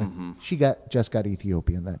I went with. Mm-hmm. She just got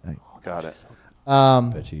Ethiopian that night. Got it.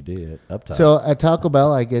 Bet you did. Uptight. So at Taco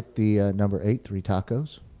Bell, I get the number 8, 3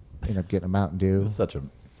 tacos. End up getting a Mountain Dew. such an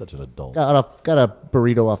adult. Got a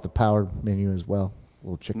burrito off the power menu as well. A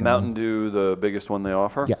little chicken. Mountain Dew, the biggest one they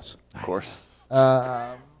offer? Yes. Of course.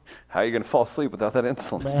 Uh, How are you going to fall asleep without that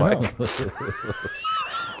insulin I know. spike?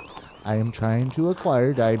 I am trying to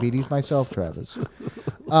acquire diabetes myself, Travis.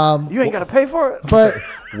 You ain't got to pay for it? But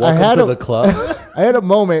I Welcome had to a, the club. I had a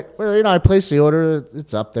moment where I placed the order.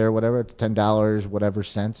 It's up there, whatever, it's $10, whatever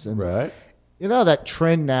cents, and Right. that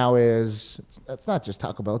trend now is it's not just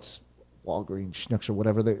Taco Bell, it's Walgreens, Schnucks, or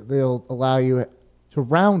whatever. They'll allow you to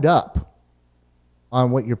round up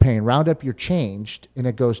on what you're paying, round up your change, and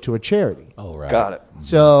it goes to a charity. Oh, right. Got it.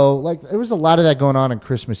 So, there was a lot of that going on in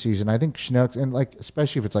Christmas season. I think Schnucks, and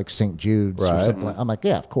especially if it's like St. Jude's or Right. something. I'm like,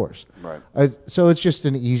 yeah, of course. Right. So it's just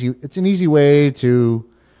an easy way to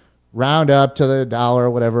round up to the dollar or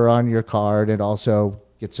whatever on your card, and also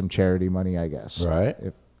get some charity money, I guess. Right.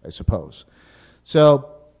 I suppose.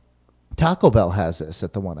 So Taco Bell has this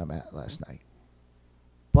at the one I'm at last night,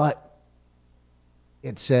 but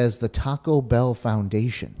it says the Taco Bell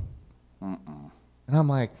Foundation, and I'm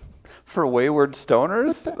like, For wayward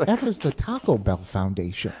stoners? what the F is the Taco Bell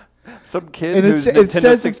Foundation? Some kid And whose it Nintendo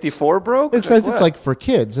says 64 broke? It says What? it's like for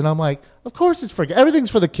kids, and I'm like, of course it's for everything's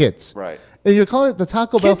for the kids, Right. And you're calling it the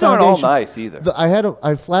Taco Bell Kids aren't all Foundation. nice either.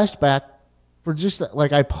 I flashed back for just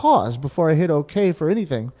I paused before I hit OK for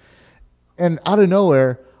anything, and out of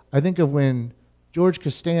nowhere, I think of when George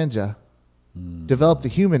Costanza developed the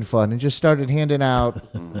Human Fund and just started handing out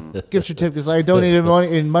gift certificates. I donated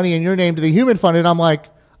money in your name to the Human Fund, and I'm like,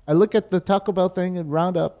 I look at the Taco Bell thing and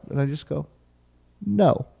round up, and I just go,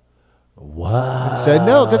 no. Wow. Said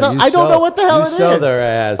no, because I don't know what the hell it Show is. their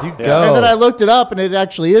ass. You go. And then I looked it up, and it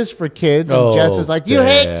actually is for kids. And Oh, Jess is like, "You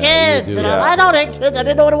hate damn, kids," you do and that. I don't hate kids. I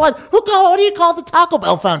didn't know what it was. What do you call the Taco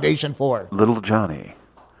Bell Foundation for? Little Johnny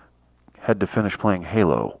had to finish playing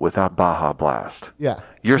Halo without Baja Blast. Yeah.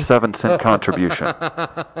 Your 7-cent contribution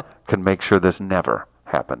can make sure this never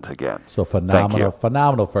happens again. So Thank you.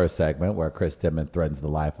 phenomenal first segment where Chris Dimon threatens the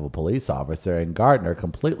life of a police officer and Gardner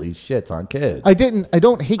completely shits on kids. I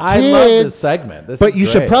don't hate kids. I love this segment. This but is you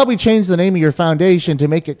should great. probably change the name of your foundation to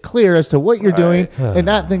make it clear as to what you're doing, and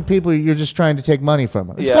not think you're just trying to take money from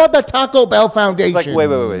them. It's Yeah. called the Taco Bell Foundation. Like,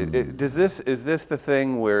 wait. Is this the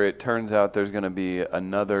thing where it turns out there's going to be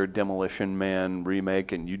another Demolition Man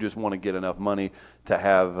remake, and you just want to get enough money to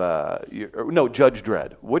have Judge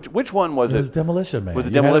Dredd? Which one was It it? was Demolition Man. Was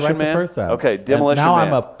it You had Demolition right the Man? first time. Okay, And Demolition now Man.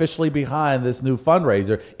 I'm officially behind this new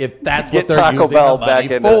fundraiser. If that's Get what they're Taco using Bell the money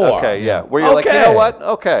back in. for. Okay, yeah. Where you're like, you Okay. know what?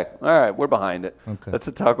 Okay, all right, we're behind it. Okay. That's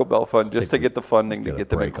a Taco Bell fund just to get the funding to get a get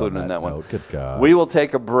them break on included in that that one. note. Good God. We will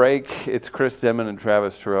take a break. It's Chris Dimon and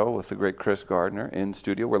Travis Terrell with the great Chris Gardner in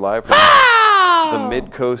studio. We're live from the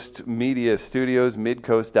Midcoast Media Studios,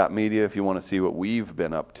 midcoast.media, if you want to see what we've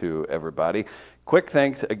been up to, everybody. Quick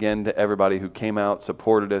thanks again to everybody who came out,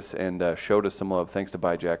 supported us, and showed us some love. Thanks to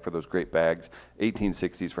BuyJack for those great bags.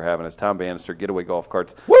 1860s for having us. Tom Bannister, Getaway Golf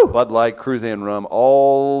Carts, Bud Light, Cruzan Rum,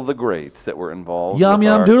 all the greats that were involved. Yum, with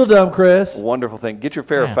yum, our doodle dum, Chris. Wonderful thing. Get your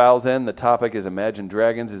fair fouls in. The topic is Imagine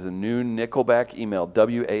Dragons is a new Nickelback. Email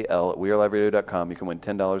WAL@weareliveradio.com. You can win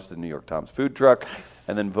 $10 to the New York Times food truck.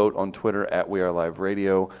 And then vote on Twitter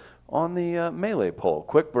 @WeAreLiveRadio on the Melee poll.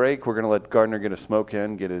 Quick break. We're going to let Gardner get a smoke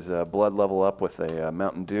in, get his blood level up with a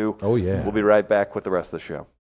Mountain Dew. Oh, yeah. We'll be right back with the rest of the show.